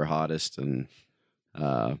machines were hottest and,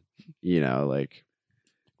 like.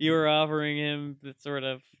 You were offering him the sort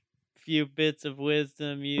of few bits of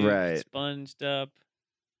wisdom you sponged up.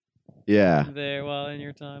 Yeah. There while in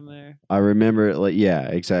your time there. I remember,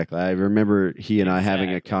 exactly. I remember he and I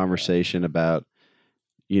having a conversation about,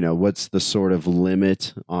 what's the sort of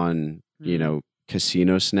limit on,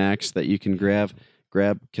 casino snacks that you can grab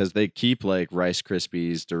because they keep like Rice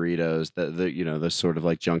Krispies, Doritos, those sort of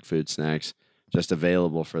like junk food snacks just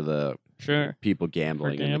available for the people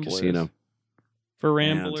gambling in the casino. For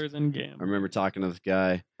ramblers and gamblers. I remember talking to this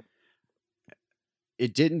guy.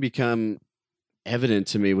 It didn't become evident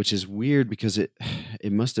to me, which is weird because it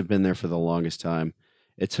must have been there for the longest time.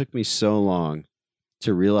 It took me so long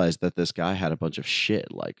to realize that this guy had a bunch of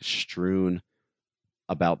shit like strewn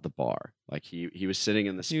about the bar. Like he was sitting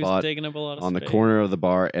in the spot taking up a lot of on space. The corner of the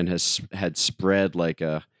bar and had spread like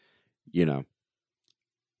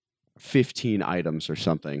 15 items or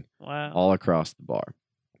something all across the bar.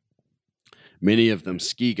 Many of them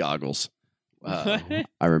ski goggles. I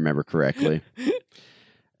remember correctly.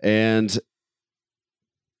 And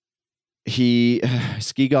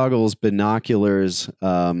ski goggles, binoculars,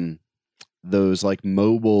 those like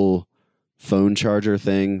mobile phone charger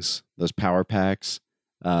things, those power packs,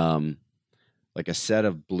 like a set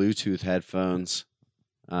of Bluetooth headphones,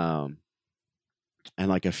 and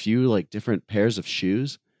like a few like different pairs of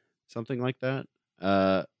shoes, something like that.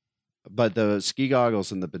 But the ski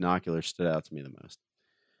goggles and the binoculars stood out to me the most.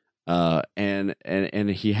 And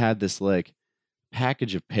he had this like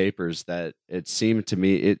package of papers that it seemed to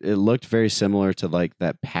me it looked very similar to like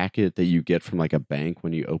that packet that you get from like a bank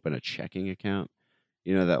when you open a checking account.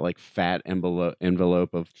 That like fat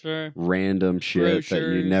envelope of random shit brochures, that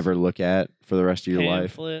you never look at for the rest of your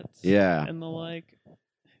life. Yeah. And the like.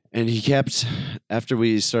 And he kept, after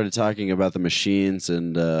we started talking about the machines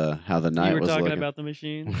and how the night was looking. We were talking about the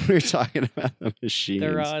machines. We were talking about the machines.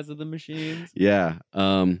 The rise of the machines. Yeah.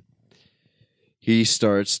 He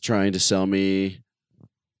starts trying to sell me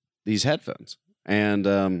these headphones.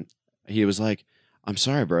 And he was like, I'm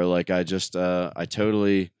sorry, bro. Like, I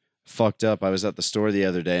totally fucked up. I was at the store the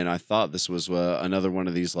other day and I thought this was another one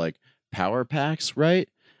of these like power packs, right?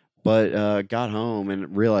 But got home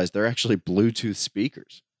and realized they're actually Bluetooth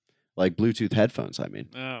speakers. Like Bluetooth headphones, I mean.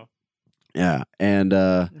 Oh. Yeah. And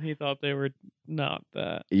he thought they were not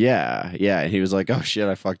that. Yeah. Yeah. And he was like, oh shit,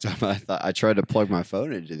 I fucked up. I tried to plug my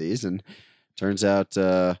phone into these and turns out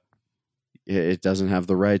it doesn't have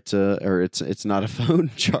the right or it's not a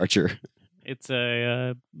phone charger. It's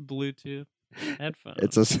a Bluetooth headphone.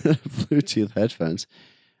 It's a Bluetooth headphones.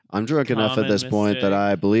 I'm drunk enough at this point that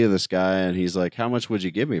I believe this guy and he's like, how much would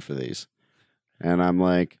you give me for these? And I'm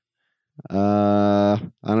like, I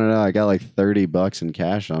don't know. I got like $30 in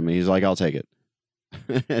cash on me. He's like, I'll take it.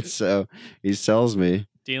 And so he sells me.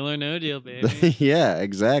 Deal or no deal, baby. Yeah,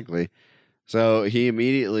 exactly. So he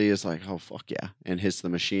immediately is like, oh, fuck yeah. And hits the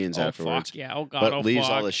machines afterwards. Fuck yeah. Oh, God. But leaves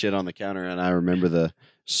all the shit on the counter. And I remember the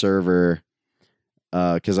server,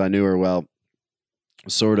 because I knew her well,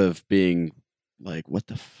 sort of being like, what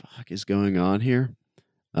the fuck is going on here?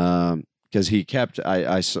 Because he kept,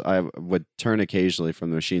 I would turn occasionally from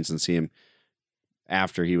the machines and see him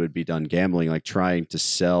after he would be done gambling, like trying to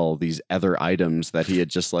sell these other items that he had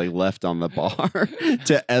just like left on the bar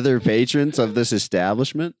to other patrons of this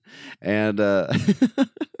establishment. And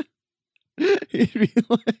he'd be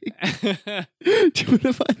like, do you want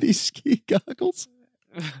to buy these ski goggles?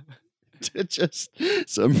 To just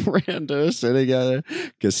some rando sitting at a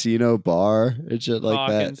casino bar and shit like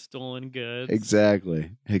that. Stolen goods.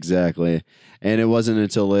 Exactly. And it wasn't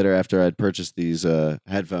until later after I'd purchased these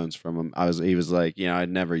headphones from him, he was like, I'd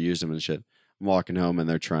never used them and shit. I'm walking home and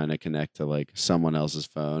they're trying to connect to like someone else's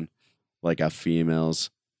phone, like a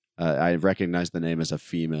female's. I recognized the name as a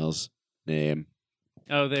female's name.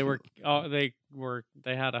 Oh, they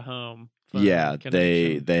had a home. Yeah,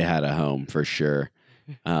 they had a home for sure.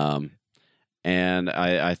 And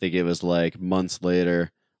I think it was like months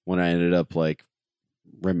later when I ended up like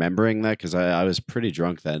remembering that, because I was pretty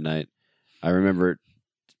drunk that night. I remember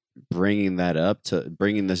bringing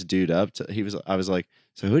this dude up to, I was like,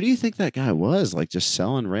 so who do you think that guy was? Like just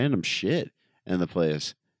selling random shit in the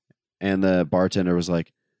place. And the bartender was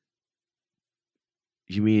like,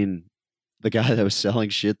 you mean the guy that was selling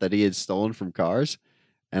shit that he had stolen from cars?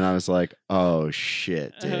 And I was like, oh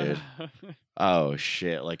shit, dude. Oh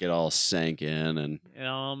shit! Like it all sank in, and it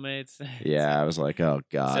all made sense. Yeah, I was like, "Oh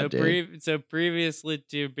god!" So previously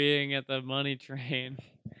to being at the money train,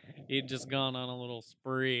 he'd just gone on a little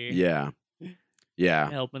spree. Yeah,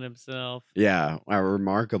 helping himself. Yeah, a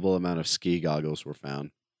remarkable amount of ski goggles were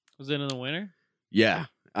found. Was it in the winter? Yeah,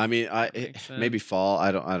 I mean, maybe fall.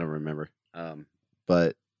 I don't remember.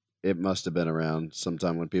 But it must have been around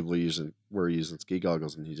sometime when people were using ski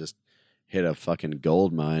goggles, and he just hit a fucking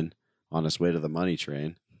gold mine on his way to the money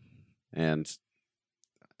train. And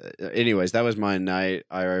anyways, that was my night.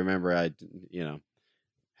 I remember I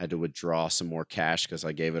had to withdraw some more cash because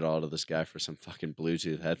I gave it all to this guy for some fucking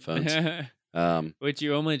Bluetooth headphones. Which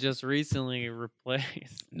you only just recently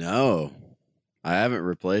replaced. No, I haven't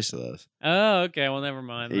replaced those. Oh, okay. Well, never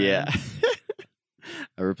mind then. Yeah.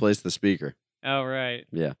 I replaced the speaker. Oh, right.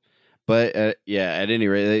 Yeah. But at any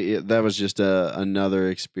rate, that was just another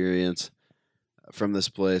experience from this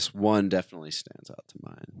place. One definitely stands out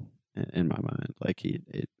in my mind. Like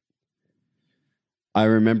I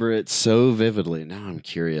remember it so vividly. Now I'm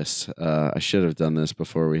curious. I should have done this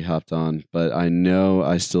before we hopped on, but I know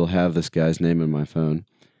I still have this guy's name in my phone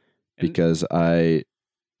because oh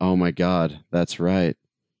my God, that's right.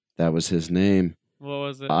 That was his name. What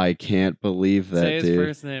was it? I can't believe that, Say his dude.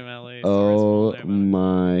 first name at least. Oh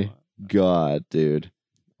my God, dude.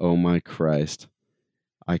 Oh my Christ.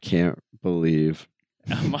 I can't believe.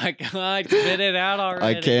 Oh my God, spit it out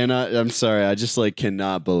already. I cannot. I'm sorry. I just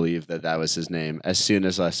cannot believe that was his name. As soon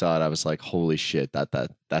as I saw it, I was like, holy shit,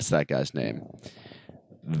 that's that guy's name.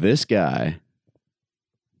 This guy,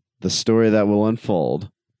 the story that will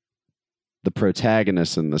unfold, the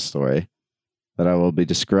protagonist in the story that I will be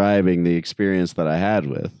describing the experience that I had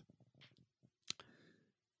with,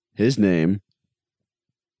 his name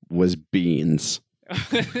was Beans.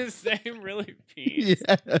 His name really Beans?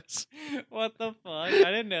 Yes. What the fuck? I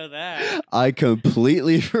didn't know that. I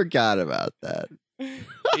completely forgot about that.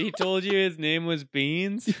 He told you his name was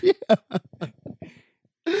Beans? Yeah.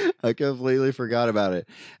 I completely forgot about it.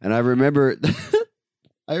 And I remember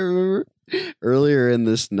earlier in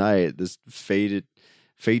this night, this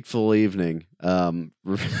fateful evening,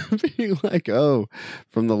 being like, oh,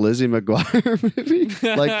 from the Lizzie McGuire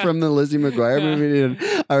movie, like from the Lizzie McGuire movie, and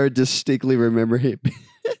I distinctly remember him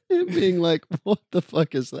being like, what the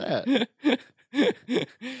fuck is that?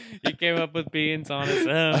 He came up with Beans on his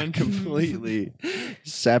own. Completely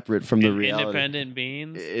separate from the reality. Independent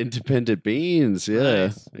Beans? Independent Beans, yeah.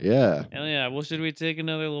 Nice. Yeah. Hell yeah. Well, should we take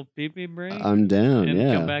another little pee-pee break? I'm down, and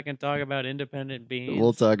yeah. come back and talk about Independent Beans?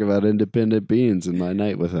 We'll talk about Independent Beans in my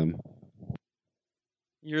night with him.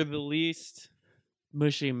 You're the least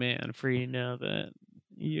mushy man, for you know that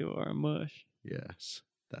you are mush. Yes.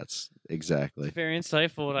 That's exactly. It's very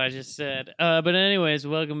insightful what I just said. But anyways,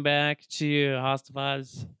 welcome back to Hostile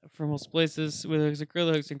Vibes from most places with Hooks and Crow.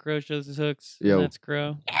 The Hooks and Crow shows his hooks. Yo. And that's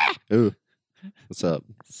Crow. Ooh. What's up?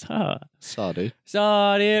 Saw, dude.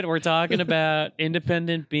 Saw it. We're talking about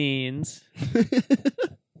Independent Beans.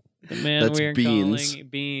 The man That's we're Beans. calling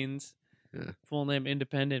Beans. Yeah. Full name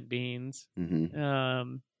Independent Beans.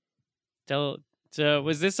 Mm-hmm. So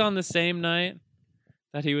was this on the same night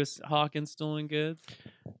that he was hawking stolen goods?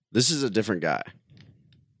 This is a different guy.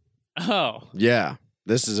 Oh. Yeah.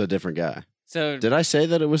 This is a different guy. So did I say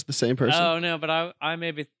that it was the same person? Oh no, but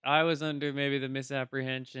I was under maybe the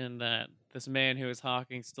misapprehension that this man who was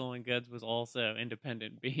hawking stolen goods was also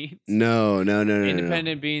Independent Beans. No.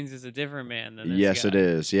 Independent Beans is a different man than this Yes, guy. it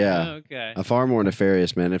is. Yeah. Oh, okay. A far more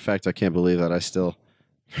nefarious man. In fact, I can't believe that I still,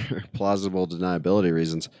 for plausible deniability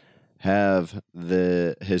reasons, have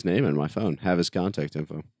his name in my phone, have his contact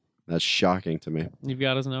info. That's shocking to me. You've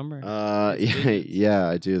got his number. Yeah,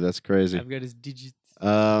 I do. That's crazy. I've got his digits.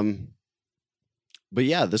 But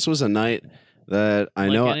yeah, this was a night that I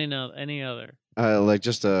like know. any other. Like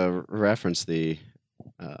just to reference the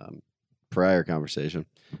prior conversation,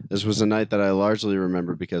 this was a night that I largely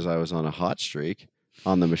remember because I was on a hot streak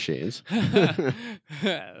on the machines. The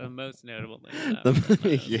most notable thing.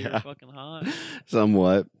 That yeah, you were fucking hot.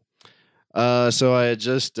 Somewhat. So I had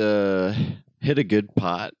just hit a good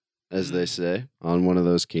pot, as they say, on one of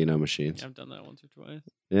those Keno machines. I've done that once or twice.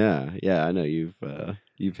 Yeah, I know you've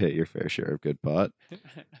hit your fair share of good pot.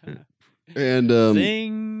 And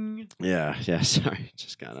Zing. Yeah. Sorry,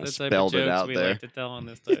 just kind of That's the type spelled of it jokes out we there. like to tell on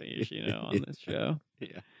this, on this show.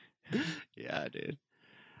 Yeah, dude.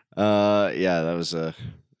 Yeah, that was a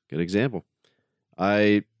good example.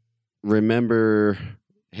 I remember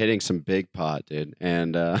hitting some big pot, dude,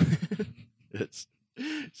 and it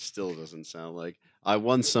still doesn't sound like I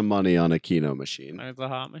won some money on a Keno machine. It's a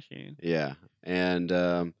hot machine. Yeah,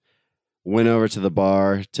 and went over to the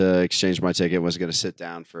bar to exchange my ticket. Was going to sit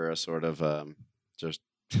down for a sort of just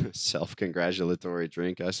self-congratulatory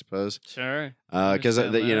drink, I suppose. Sure. Because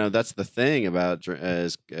that's the thing about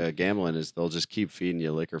gambling is they'll just keep feeding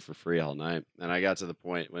you liquor for free all night. And I got to the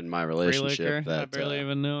point when my relationship free liquor? that I barely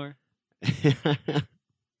even know her.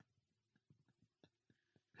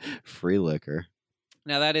 Free liquor.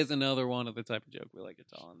 Now that is another one of the type of joke we like to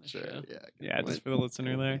tell on this show. Yeah, just for the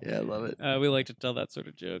listener there. Yeah, I love it. We like to tell that sort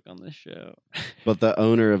of joke on this show. But the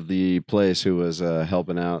owner of the place who was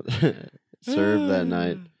helping out served that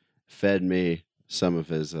night fed me some of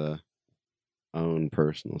his own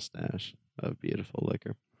personal stash of beautiful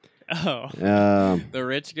liquor. Oh, the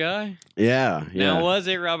rich guy? Yeah. Now, was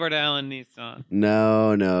it Robert Allen Nissan?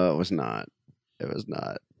 No, it was not. It was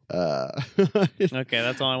not. Okay,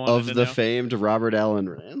 that's all I wanted to know. Of the famed Robert Allen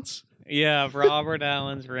rants? Yeah, Robert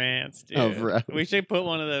Allen's rants, dude. We should put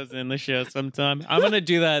one of those in the show sometime. I'm going to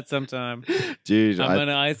do that sometime. Dude, I'm going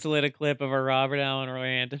to isolate a clip of a Robert Allen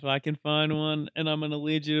rant if I can find one, and I'm going to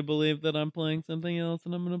lead you to believe that I'm playing something else,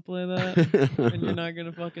 and I'm going to play that, and you're not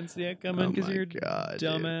going to going to see it coming because you're a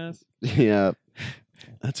dumbass. Dude. Yeah,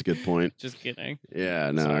 that's a good point. Just kidding.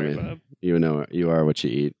 Yeah, no, Sorry, I mean, Bob. you know, you are what you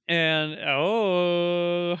eat. And,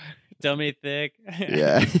 dummy thick.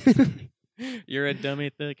 Yeah. You're a dummy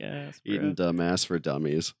thick ass, bro. Eating dumbass for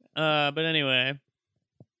dummies. But anyway,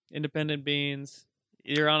 Independent Beans.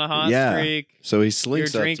 You're on a hot streak. So he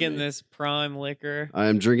slinks You're up drinking to me. this prime liquor.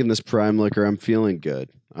 I'm drinking this prime liquor. I'm feeling good.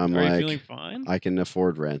 Are you feeling fine? I can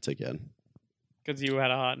afford rent again. Because you had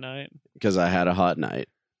a hot night? Because I had a hot night.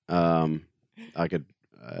 I could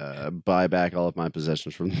buy back all of my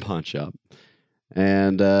possessions from the pawn shop.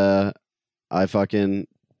 And I fucking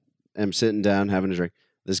am sitting down having a drink.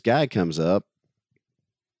 This guy comes up,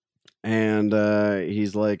 and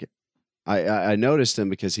he's like, I noticed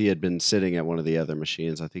him because he had been sitting at one of the other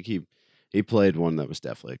machines. I think he played one that was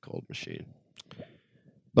definitely a cold machine.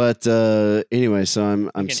 But anyway, so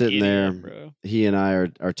I'm sitting there. Bro. He and I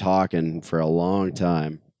are talking for a long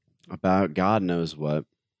time about God knows what.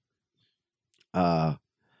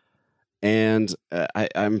 And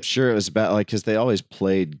I'm sure it was about because they always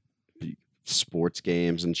played sports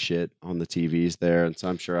games and shit on the TVs there, and so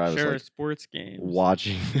I'm sure I was sports games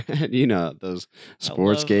watching those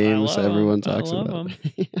sports games everyone talks about.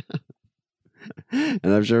 And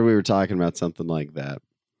I'm sure we were talking about something like that.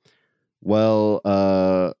 Well,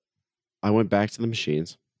 I went back to the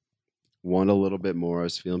machines, won a little bit more. I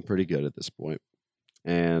was feeling pretty good at this point,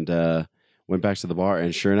 and went back to the bar.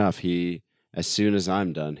 And sure enough, as soon as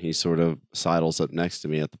I'm done, he sort of sidles up next to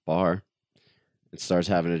me at the bar and starts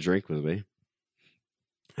having a drink with me.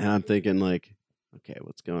 And I'm thinking, like, okay,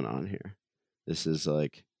 what's going on here? This is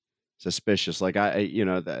like suspicious. Like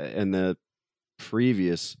in the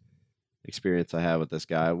previous experience I had with this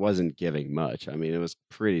guy, I wasn't giving much. I mean, it was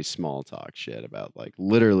pretty small talk shit about like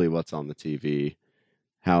literally what's on the TV.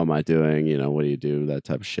 How am I doing? What do you do? That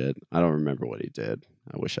type of shit. I don't remember what he did.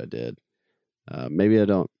 I wish I did. Maybe I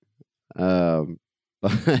don't.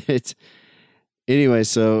 But anyway,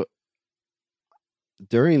 so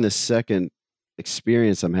during the second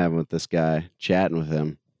experience I'm having with this guy, chatting with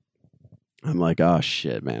him, I'm like, oh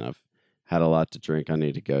shit, man, I've had a lot to drink. I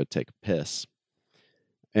need to go take a piss.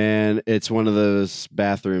 And it's one of those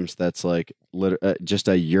bathrooms that's like just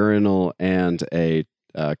a urinal and a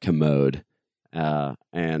commode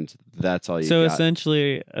and that's all you So got.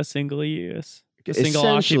 essentially a single use. A single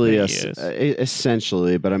occupant use.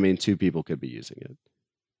 Essentially, but I mean, 2 people could be using it.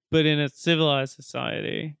 But in a civilized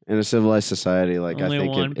society, In a civilized society, like I only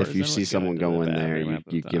think one if you person see would someone go to go the in there, bathroom you at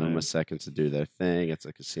the give them time. a second to do their thing. It's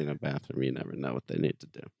a casino bathroom. You never know what they need to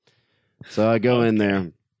do. So I go in Okay.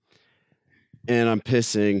 there, and I'm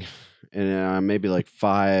pissing, and I'm maybe like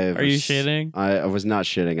 5. Are you shitting? I was not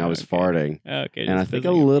shitting. I was Okay. farting, Okay, and I just think a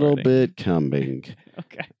pissing and little farting. bit coming.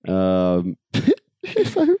 Okay.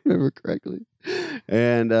 If I remember correctly.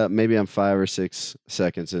 And maybe I'm 5 or 6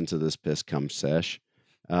 seconds into this piss cum sesh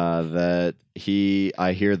that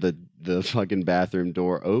I hear the fucking bathroom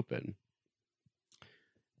door open.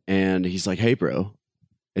 And he's like, "Hey, bro,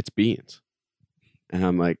 it's Beans." And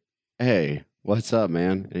I'm like, "Hey, what's up,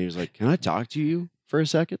 man?" And he was like, "Can I talk to you for a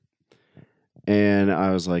second?" And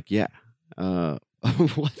I was like, "Yeah,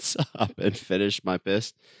 what's up?" And finished my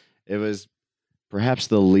piss. It was perhaps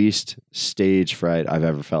the least stage fright I've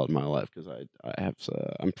ever felt in my life because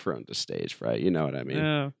I'm prone to stage fright. You know what I mean?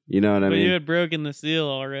 No. You know what I But mean? you had broken the seal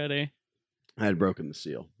already. I had broken the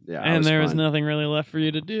seal. Yeah, And there was fine. nothing really left for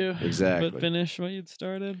you to do. Exactly. But finish what you'd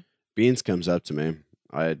started. Beans comes up to me.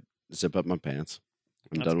 I zip up my pants.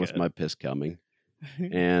 I'm That's done with good. my piss coming.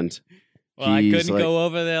 And well, I he's couldn't like, go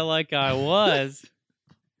over there like I was.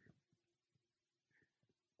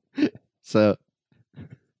 So,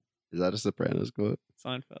 is that a Sopranos quote?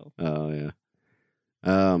 Seinfeld. Oh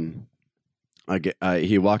yeah.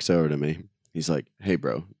 He walks over to me. He's like, "Hey,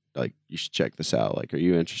 bro, like you should check this out. Like, are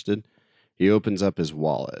you interested?" He opens up his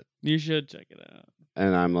wallet, You should check it out.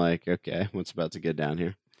 and I'm like, "Okay, what's about to get down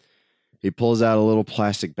here?" He pulls out a little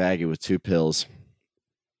plastic baggie with 2 pills.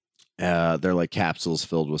 They're like capsules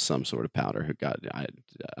filled with some sort of powder.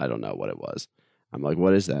 I don't know what it was. I'm like,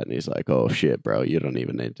 "What is that?" And he's like, "Oh shit, bro, you don't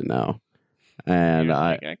even need to know." And You're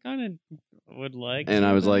like, I kind of would like to. and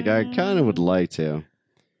I was like, "I kind of would like to."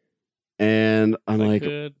 And I'm like,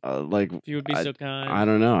 could, like if you would be so kind. I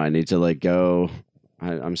don't know. I need to like go.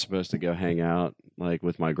 I'm supposed to go hang out like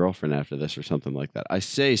with my girlfriend after this or something like that. I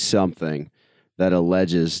say something that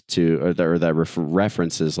alleges to or that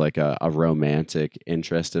references like a romantic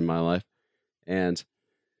interest in my life, and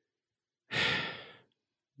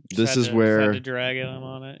this is Just where had to drag him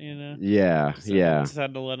on it, you know. yeah, Just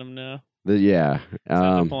had to let him know. yeah. Just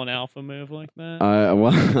had to pull an alpha move like that.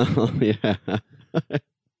 Well, yeah.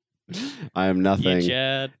 I am nothing You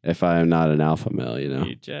Chad. if I am not an alpha male, you know.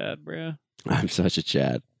 You Chad, bro. I'm such a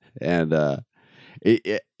Chad. And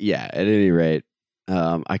yeah, at any rate,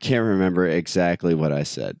 I can't remember exactly what I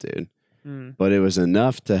said, dude. But it was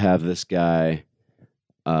enough to have this guy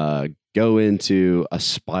go into a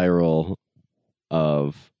spiral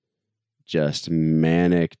of just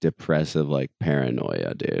manic depressive like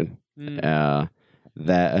paranoia, dude. That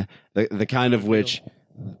the kind of which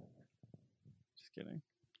just kidding.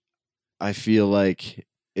 I feel like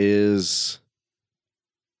is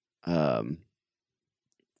I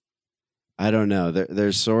don't know.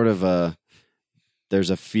 There's sort of there's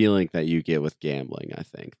a feeling that you get with gambling. I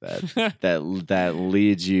think that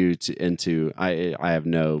leads you into. I have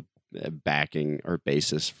no backing or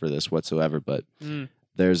basis for this whatsoever, but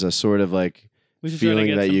there's a sort of like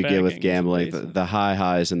feeling that you get with gambling. The high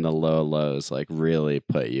highs and the low lows like really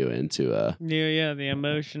put you into a the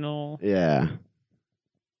emotional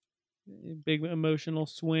big emotional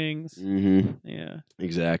swings. Yeah,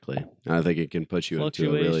 exactly. I think it can put you into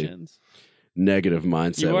a really negative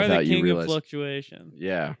mindset you are without the king you realize. Of fluctuation.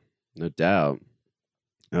 Yeah, no doubt,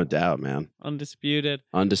 man. Undisputed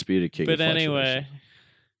king. But Of fluctuation. anyway,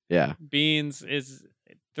 yeah, Beans is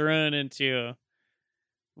thrown into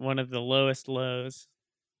one of the lowest lows.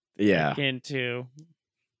 Yeah, akin to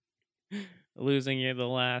losing you the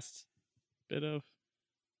last bit of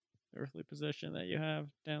earthly position that you have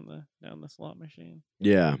down the slot machine.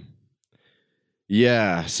 Yeah.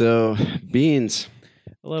 So Beans,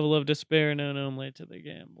 a level of despair known only to the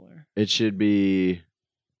gambler. It should be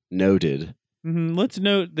noted. Let's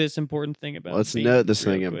note this important thing about. Let's Beans note this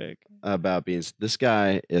real thing quick. About Beans. This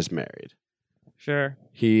guy is married. Sure.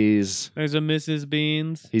 There's a Mrs.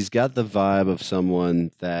 Beans. He's got the vibe of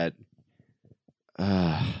someone that,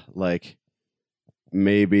 like,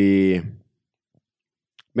 maybe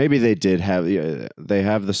they did have they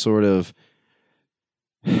have the sort of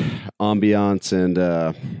ambiance and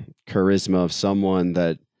charisma of someone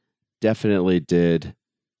that definitely did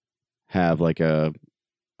have like a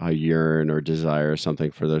yearn or desire or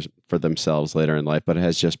something for themselves later in life, but it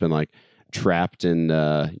has just been like trapped in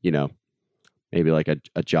maybe like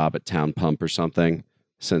a job at Town Pump or something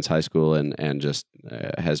since high school and just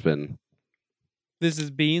has been This is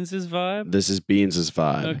Beans' vibe. This is Beans'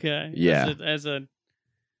 vibe. Okay. Yeah.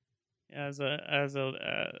 As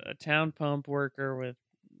a town pump worker with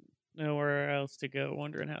nowhere else to go,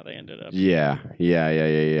 wondering how they ended up. Yeah.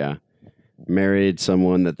 Married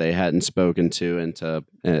someone that they hadn't spoken to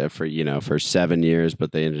for 7 years,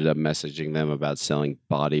 but they ended up messaging them about selling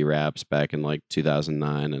body wraps back in like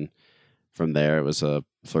 2009, and from there it was a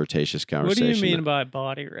flirtatious conversation. What do you mean by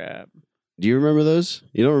body wrap? Do you remember those?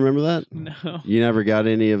 You don't remember that? No. You never got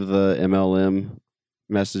any of the MLM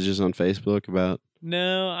messages on Facebook about?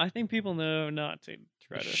 No, I think people know not to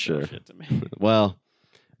try to sell shit to me. Well,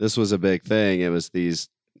 this was a big thing. It was these,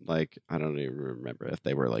 like, I don't even remember if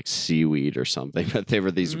they were like seaweed or something, but they were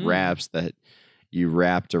these wraps that you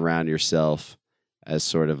wrapped around yourself as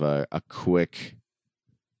sort of a quick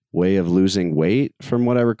way of losing weight, from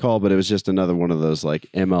what I recall. But it was just another one of those like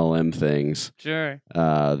MLM things, sure,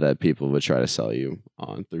 that people would try to sell you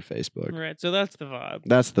on through Facebook. Right. So that's the vibe.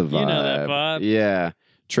 That's the vibe. You know that vibe. Yeah.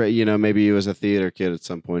 Maybe he was a theater kid at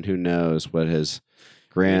some point. Who knows what his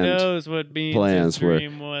grand Who knows what Beans' plans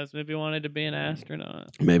dream was? Maybe he wanted to be an astronaut.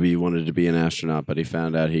 Maybe he wanted to be an astronaut, but he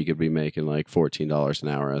found out he could be making like $14 an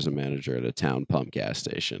hour as a manager at a town pump gas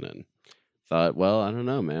station, and thought, well, I don't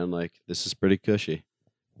know, man. Like, this is pretty cushy.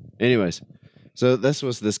 Anyways, so this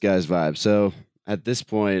was this guy's vibe. So at this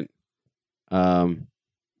point,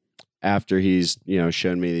 after he's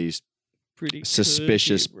shown me these pretty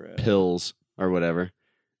suspicious pills or whatever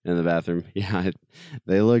in the bathroom,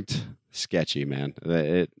 they looked sketchy, man.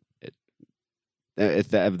 That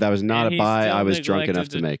was not a buy I was drunk enough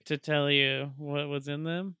to make. To tell you what was in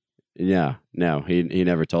them? Yeah, no, he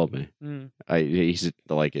never told me. He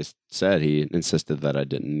said he insisted that I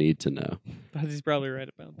didn't need to know. But he's probably right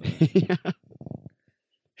about that. Yeah.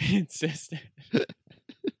 He insisted.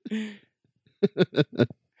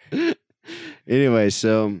 Anyway,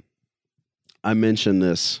 so I mentioned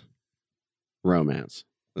this romance,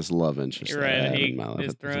 this love interest. You're right. He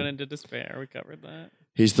is thrown into despair. We covered that.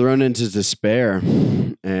 He's thrown into despair,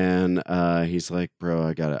 and he's like, "Bro,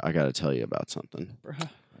 I gotta tell you about something." Bro.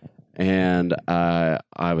 And I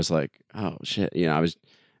was like, "Oh shit!" I was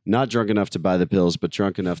not drunk enough to buy the pills, but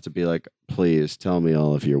drunk enough to be like, "Please tell me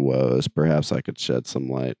all of your woes. Perhaps I could shed some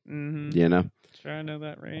light." Mm-hmm. Sure, I know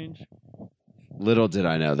that range. Little did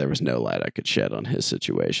I know there was no light I could shed on his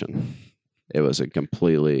situation. It was a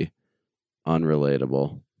completely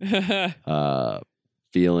unrelatable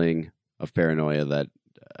feeling of paranoia that,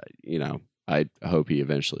 I hope he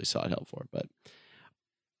eventually sought help for. But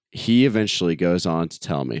he eventually goes on to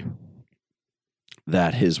tell me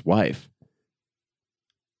that his wife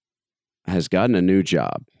has gotten a new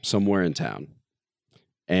job somewhere in town,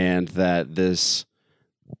 and that this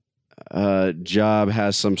job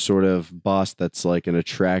has some sort of boss that's like an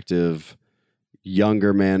attractive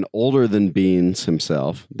younger man, older than Beans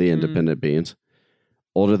himself, the independent Beans,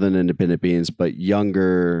 older than independent Beans, but young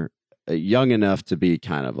enough to be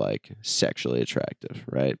kind of like sexually attractive,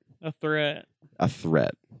 right? A threat.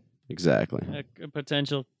 Exactly. A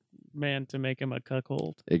potential man to make him a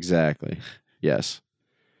cuckold. Exactly. Yes.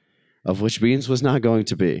 Of which Beans was not going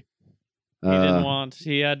to be. He didn't want.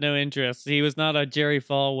 He had no interest. He was not a Jerry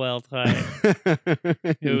Falwell type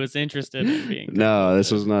who was interested in being. No, this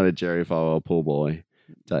was not a Jerry Falwell pool boy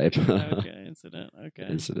type. Okay, incident.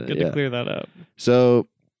 Good to clear that up. So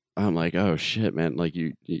I'm like, oh shit, man! Like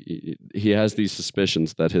he has these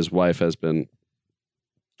suspicions that his wife has been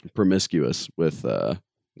promiscuous with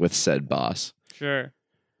said boss. Sure.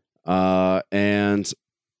 And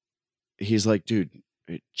he's like, dude,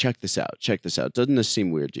 check this out. Doesn't this seem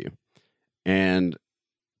weird to you? And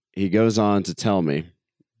he goes on to tell me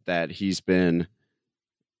that he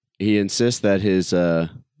insists that his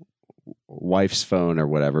wife's phone or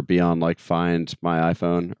whatever be on like Find My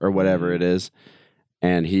iPhone or whatever it is.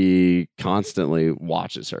 And he constantly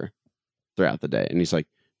watches her throughout the day. And he's like,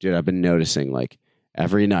 dude, I've been noticing like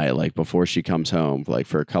every night, like before she comes home, like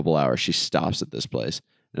for a couple hours, she stops at this place.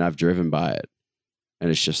 And I've driven by it. And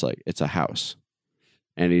it's just like, it's a house.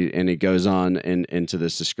 And he goes on into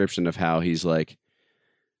this description of how he's like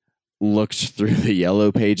looked through the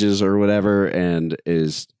yellow pages or whatever and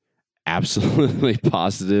is absolutely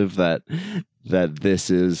positive that this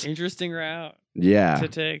is interesting route. Yeah. To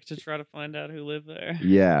take to try to find out who lived there.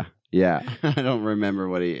 Yeah. I don't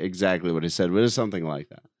remember exactly what he said, but it was something like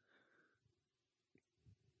that.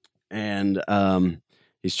 And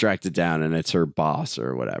he's tracked it down, and it's her boss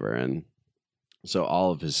or whatever, and so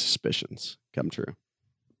all of his suspicions come true.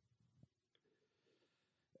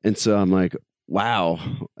 And so I'm like, wow,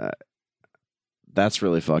 that's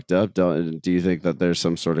really fucked up. Do you think that there's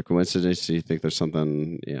some sort of coincidence? Do you think there's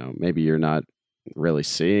something, maybe you're not really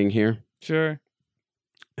seeing here? Sure.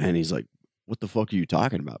 And he's like, what the fuck are you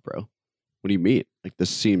talking about, bro? What do you mean? Like, this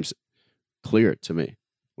seems clear to me.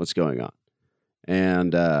 What's going on?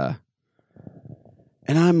 And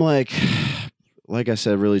I'm like I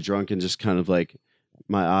said, really drunk and just kind of like,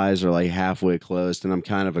 my eyes are like halfway closed and I'm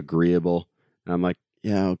kind of agreeable. And I'm like,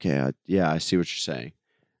 yeah, okay. I see what you're saying.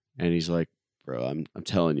 And he's like, bro, I'm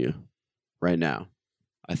telling you right now,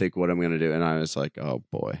 I think what I'm going to do. And I was like, oh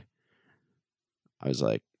boy. I was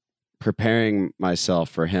like preparing myself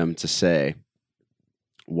for him to say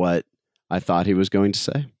what I thought he was going to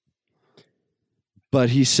say. But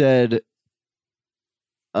he said,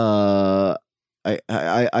 I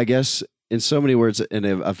guess in so many words, in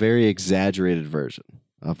a very exaggerated version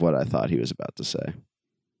of what I thought he was about to say.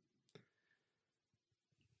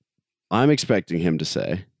 I'm expecting him to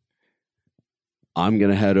say, I'm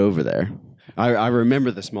going to head over there. I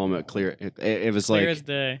remember this moment clear. It was Clear like as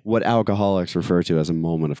day. what alcoholics refer to as a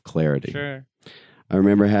moment of clarity. Sure. I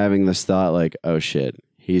remember having this thought like, oh shit,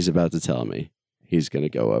 he's about to tell me he's going to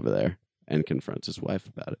go over there and confront his wife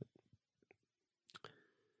about it.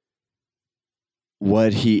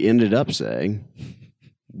 What he ended up saying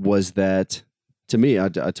was that, to me, a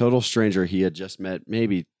total stranger he had just met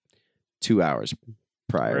maybe 2 hours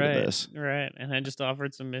prior to this. Right. And I just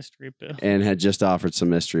offered some mystery pills. And had just offered some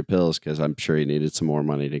mystery pills because I'm sure he needed some more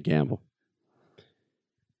money to gamble.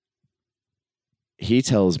 He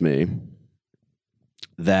tells me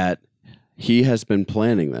that he has been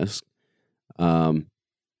planning this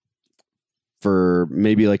for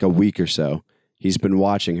maybe like a week or so. He's been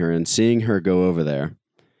watching her and seeing her go over there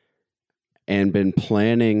and been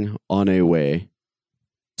planning on a way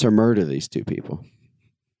to murder these two people.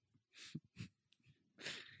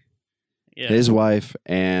 Yeah. His wife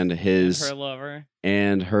and her lover.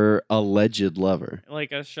 And her alleged lover.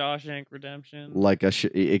 Like a Shawshank Redemption. Like a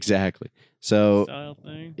exactly. So style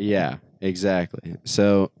thing. Yeah, exactly.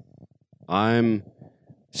 So I'm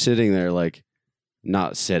sitting there like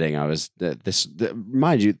not sitting. I was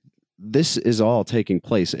mind you, this is all taking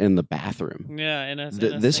place in the bathroom. Yeah, in a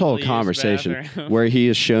this whole conversation where he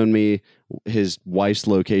has shown me his wife's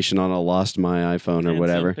location on a Lost My iPhone or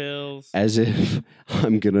whatever, pills. as if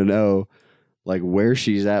I'm gonna know like where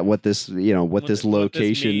she's at, what this this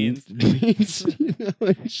location means.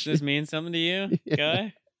 Does this mean something to you,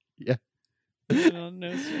 guy? Yeah. No,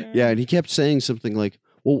 yeah, and he kept saying something like,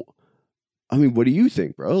 "Well, I mean, what do you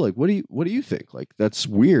think, bro? Like, what do you think? Like, that's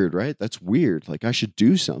weird, right? That's weird. Like, I should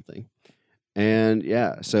do something." And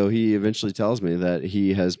yeah, so he eventually tells me that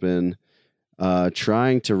he has been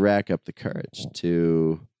trying to rack up the courage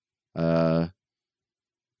to go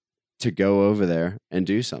over there and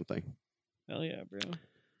do something. Hell yeah, bro.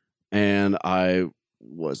 And I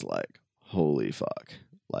was like, holy fuck.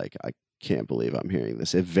 Like, I can't believe I'm hearing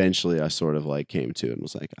this. Eventually, I sort of like came to and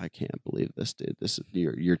was like, I can't believe this, dude. This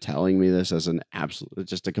you're telling me this as an absolute,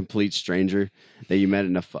 just a complete stranger that you met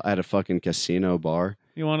at a fucking casino bar.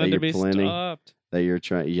 You wanted to be stopped. That you're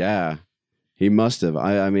trying. Yeah, he must have.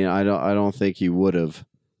 I mean, I don't think he would have,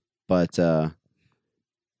 but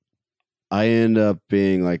I end up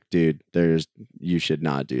being like, dude, you should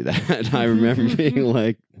not do that. I remember being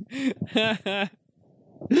like,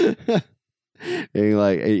 being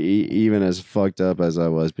like, even as fucked up as I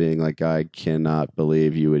was, being like, I cannot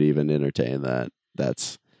believe you would even entertain that.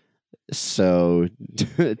 That's so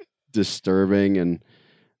disturbing and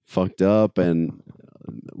fucked up, and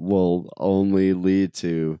will only lead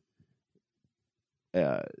to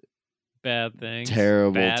bad things,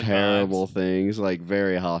 terrible things, like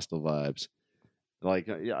very hostile vibes. Like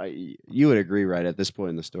you would agree, right? At this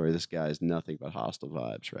point in the story, this guy is nothing but hostile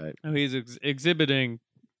vibes, right? Oh, he's exhibiting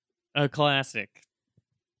a classic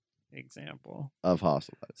example of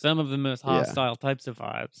hostile vibes. Some of the most hostile types of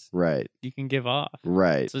vibes, right? You can give off,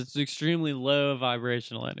 right? So it's extremely low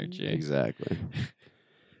vibrational energy. Exactly.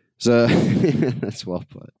 So that's well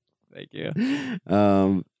put. Thank you.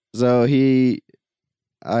 So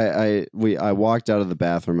I walked out of the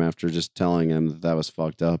bathroom after just telling him that was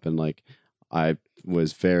fucked up, and like I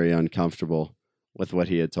was very uncomfortable with what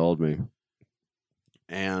he had told me.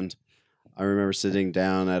 And I remember sitting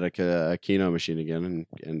down at a Keno machine again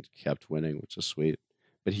and kept winning, which was sweet.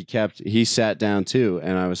 But he sat down too,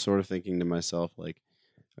 and I was sort of thinking to myself like,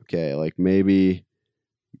 okay, like maybe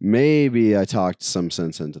I talked some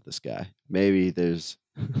sense into this guy. Maybe there's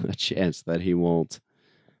a chance that he won't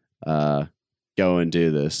go and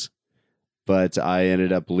do this. But I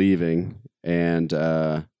ended up leaving, and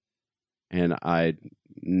I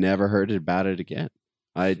never heard about it again.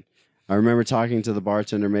 I remember talking to the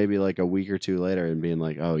bartender maybe like a week or two later and being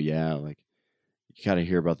like, "Oh yeah, like you got to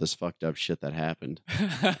hear about this fucked up shit that happened."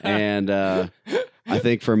 And I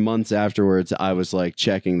think for months afterwards, I was like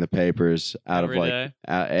checking the papers out Every of like day?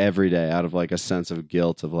 every day, out of like a sense of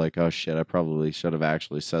guilt of like, oh shit, I probably should have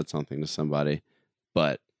actually said something to somebody.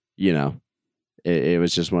 But, you know, it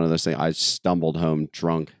was just one of those things. I stumbled home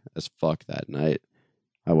drunk as fuck that night.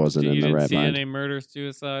 I wasn't in You the didn't right see mind. any murder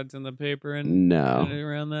suicides in the paper and No.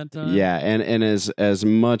 around that time? Yeah, and as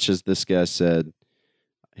much as this guy said,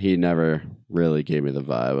 he never really gave me the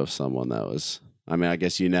vibe of someone that was. I mean, I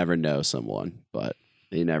guess you never know someone, but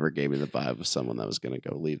he never gave me the vibe of someone that was going to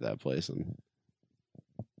go leave that place and.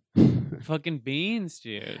 Fucking beans,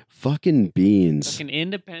 dude. Fucking beans. Fucking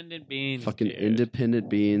independent beans. Fucking dude. independent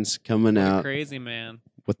beans coming What a out crazy man.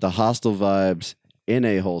 with the hostile vibes in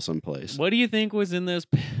a wholesome place. What do you think was in those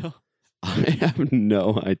pills? I have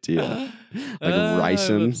no idea. Like I'm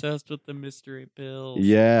ricin. obsessed with the mystery pills.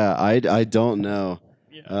 Yeah, I don't know.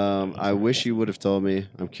 Yeah, I wish you would have told me.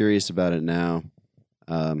 I'm curious about it now.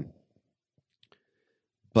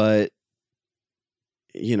 But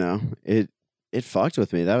you know, it fucked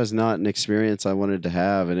with me. That was not an experience I wanted to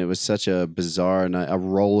have, and it was such a bizarre night, a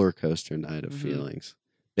roller coaster night of feelings.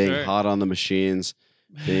 Being Sure. hot on the machines,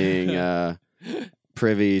 being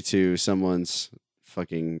privy to someone's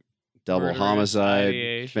fucking double Murderous homicide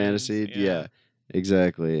ideations, fantasy. yeah. Yeah,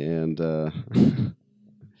 exactly. And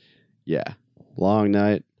yeah, long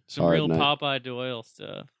night. Some hard real night. Popeye Doyle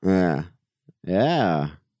stuff. Yeah. Yeah.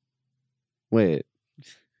 Wait.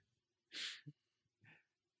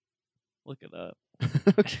 Look it up.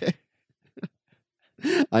 Okay.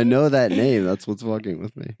 I know that name. That's what's fucking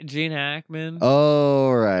with me. Gene Hackman.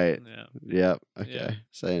 Oh, right. Yeah. Yep. Okay. Yeah.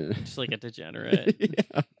 Saying it. Just like a degenerate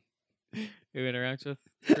Yeah. who interacts with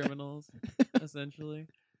criminals, essentially.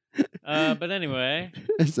 But anyway,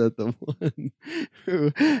 Is that the one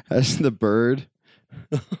who has the bird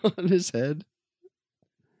on his head?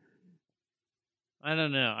 I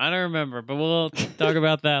don't know. I don't remember, but we'll talk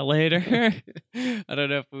about that later. I don't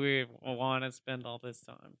know if we want to spend all this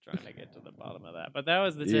time trying to get to the bottom of that. But that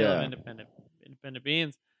was the tale Yeah. of independent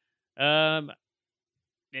beans.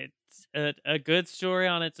 It's a good story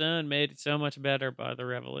on its own, made so much better by the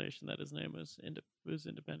revelation that his name was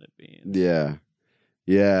Independent Beans. Yeah.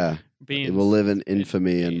 Yeah. Beans. It will live in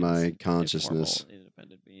infamy in Beans, my informal consciousness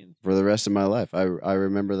Independent Beans. for the rest of my life. I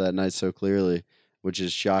remember that night so clearly, which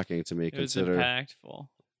is shocking to me. It was impactful.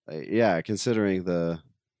 Yeah, considering the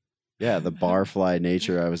barfly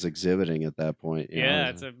nature I was exhibiting at that point. you know, Yeah,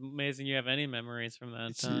 it's amazing you have any memories from that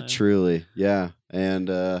it's time. truly, yeah. And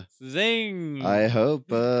Zing! I hope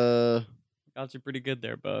Got you pretty good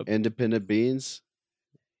there, bub. Independent Beans.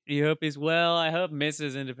 You hope he's well. I hope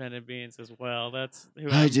Mrs. Independent Beans as well. That's who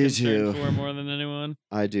I I'm do concerned too. for more than anyone.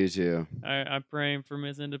 I do too. I'm praying for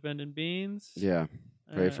Miss Independent Beans. Yeah,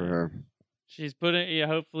 pray for her. She's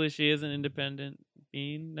hopefully she is an independent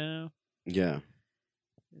bean now. Yeah,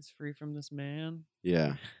 Is free from this man.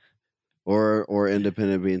 yeah. Or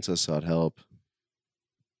Independent Beans has sought help.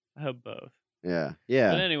 I hope both. Yeah, But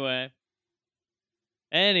yeah. Anyway.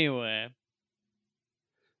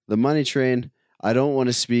 The Money Train. I don't want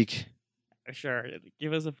to speak Sure.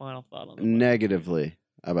 Give us a final thought on the Money Train. negatively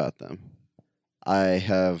about them. I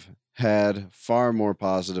have had far more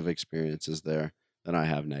positive experiences there than I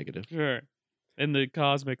have negative. Sure. In the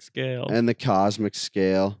cosmic scale. And the cosmic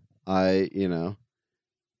scale,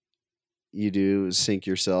 you do sink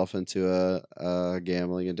yourself into a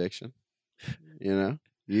gambling addiction.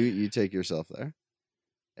 You take yourself there.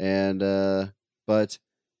 And but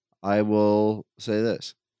I will say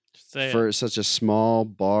this. For such a small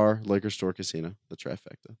bar, liquor store, casino, the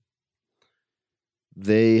trifecta,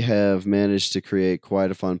 they have managed to create quite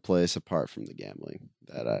a fun place apart from the gambling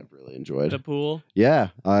that I've really enjoyed. The pool? Yeah,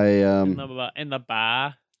 in the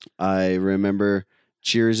bar. I remember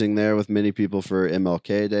cheersing there with many people for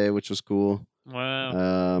MLK Day, which was cool.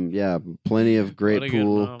 Wow. Yeah, plenty of great What a good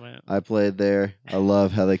pool. moment. I played there. I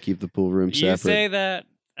love how they keep the pool room separate. You say that,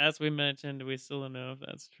 as we mentioned, we still don't know if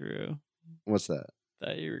that's true. What's that?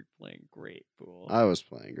 That you were playing great pool. I was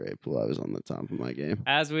playing great pool. I was on the top of my game.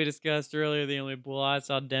 As we discussed earlier, the only pool I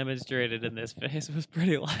saw demonstrated in this phase was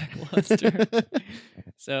pretty lackluster.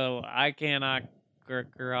 So I cannot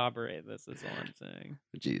corroborate this, is all I'm saying.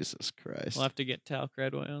 Jesus Christ. We'll have to get Tal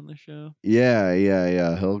Credway on the show Yeah.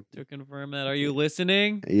 He'll to confirm that. Are you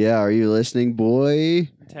listening? Yeah, are you listening, boy?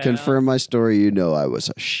 Tal? Confirm my story. You know I was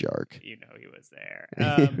a shark. You know he was there.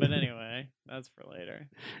 But anyway, that's for later.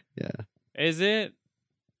 Yeah. Is it?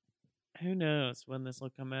 Who knows when this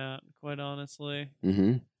will come out, quite honestly.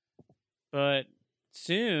 Mm-hmm. But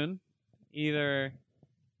soon, either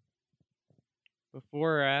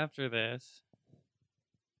before or after this,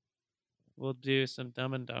 we'll do some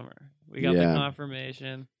Dumb and Dumber. We got the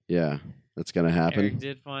confirmation. Yeah. that's gonna happen. Eric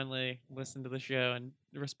did finally listen to the show and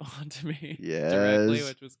respond to me Yes. directly,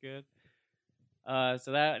 which was good.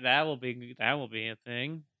 So that will be a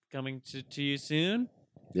thing coming to you soon.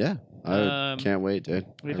 Yeah, I can't wait, dude.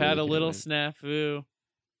 We've had a little snafu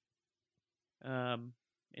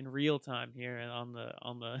in real time here on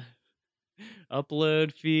the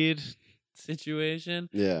upload feed situation.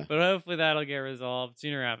 Yeah. But hopefully that'll get resolved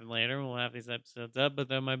sooner rather than later. We'll have these episodes up, but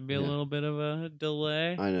there might be a little bit of a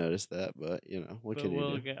delay. I noticed that, but what can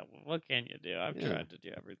you do? What can you do? I've tried to do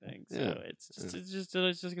everything, so it's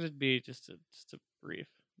just gonna be just a brief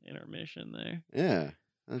intermission there. Yeah.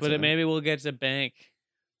 But maybe we'll get to bank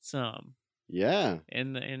some. Yeah.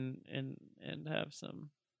 And have some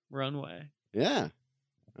runway. Yeah.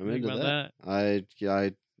 I'm into that. I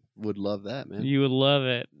would love that, man. You would love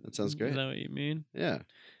it. That sounds great. Is that what you mean? Yeah.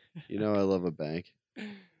 I love a bank.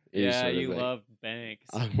 Yeah, you love banks.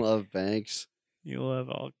 I love banks. You love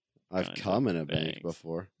all. I've come in a bank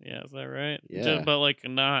before. Yeah, is that right? Yeah. But like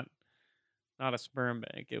not a sperm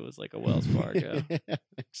bank. It was like a Wells Fargo.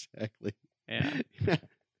 Exactly. Yeah.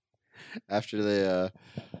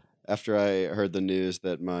 After I heard the news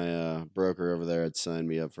that my broker over there had signed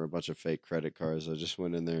me up for a bunch of fake credit cards, I just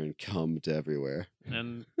went in there and cummed everywhere.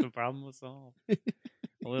 And the problem was solved.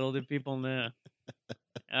 Little did people know.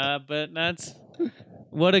 But that's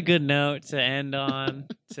what a good note to end on,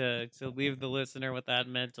 to leave the listener with that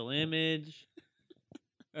mental image.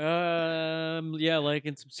 Yeah, like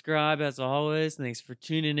and subscribe as always. Thanks for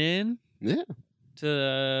tuning in. Yeah.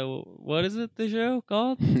 To what is it? The show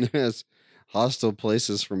called? Yes. Hostile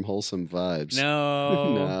Places from Wholesome Vibes.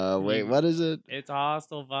 No. No, wait, what is it? It's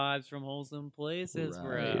Hostile Vibes from Wholesome Places,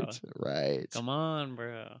 bro. Right. Come on,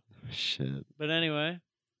 bro. Shit. But anyway,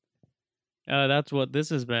 that's what this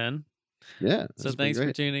has been. Yeah. So thanks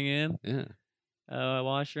for tuning in. Yeah.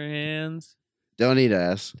 Wash your hands. Don't eat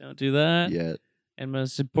ass. Don't do that. Yet. And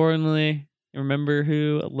most importantly, remember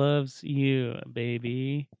who loves you,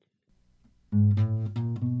 baby.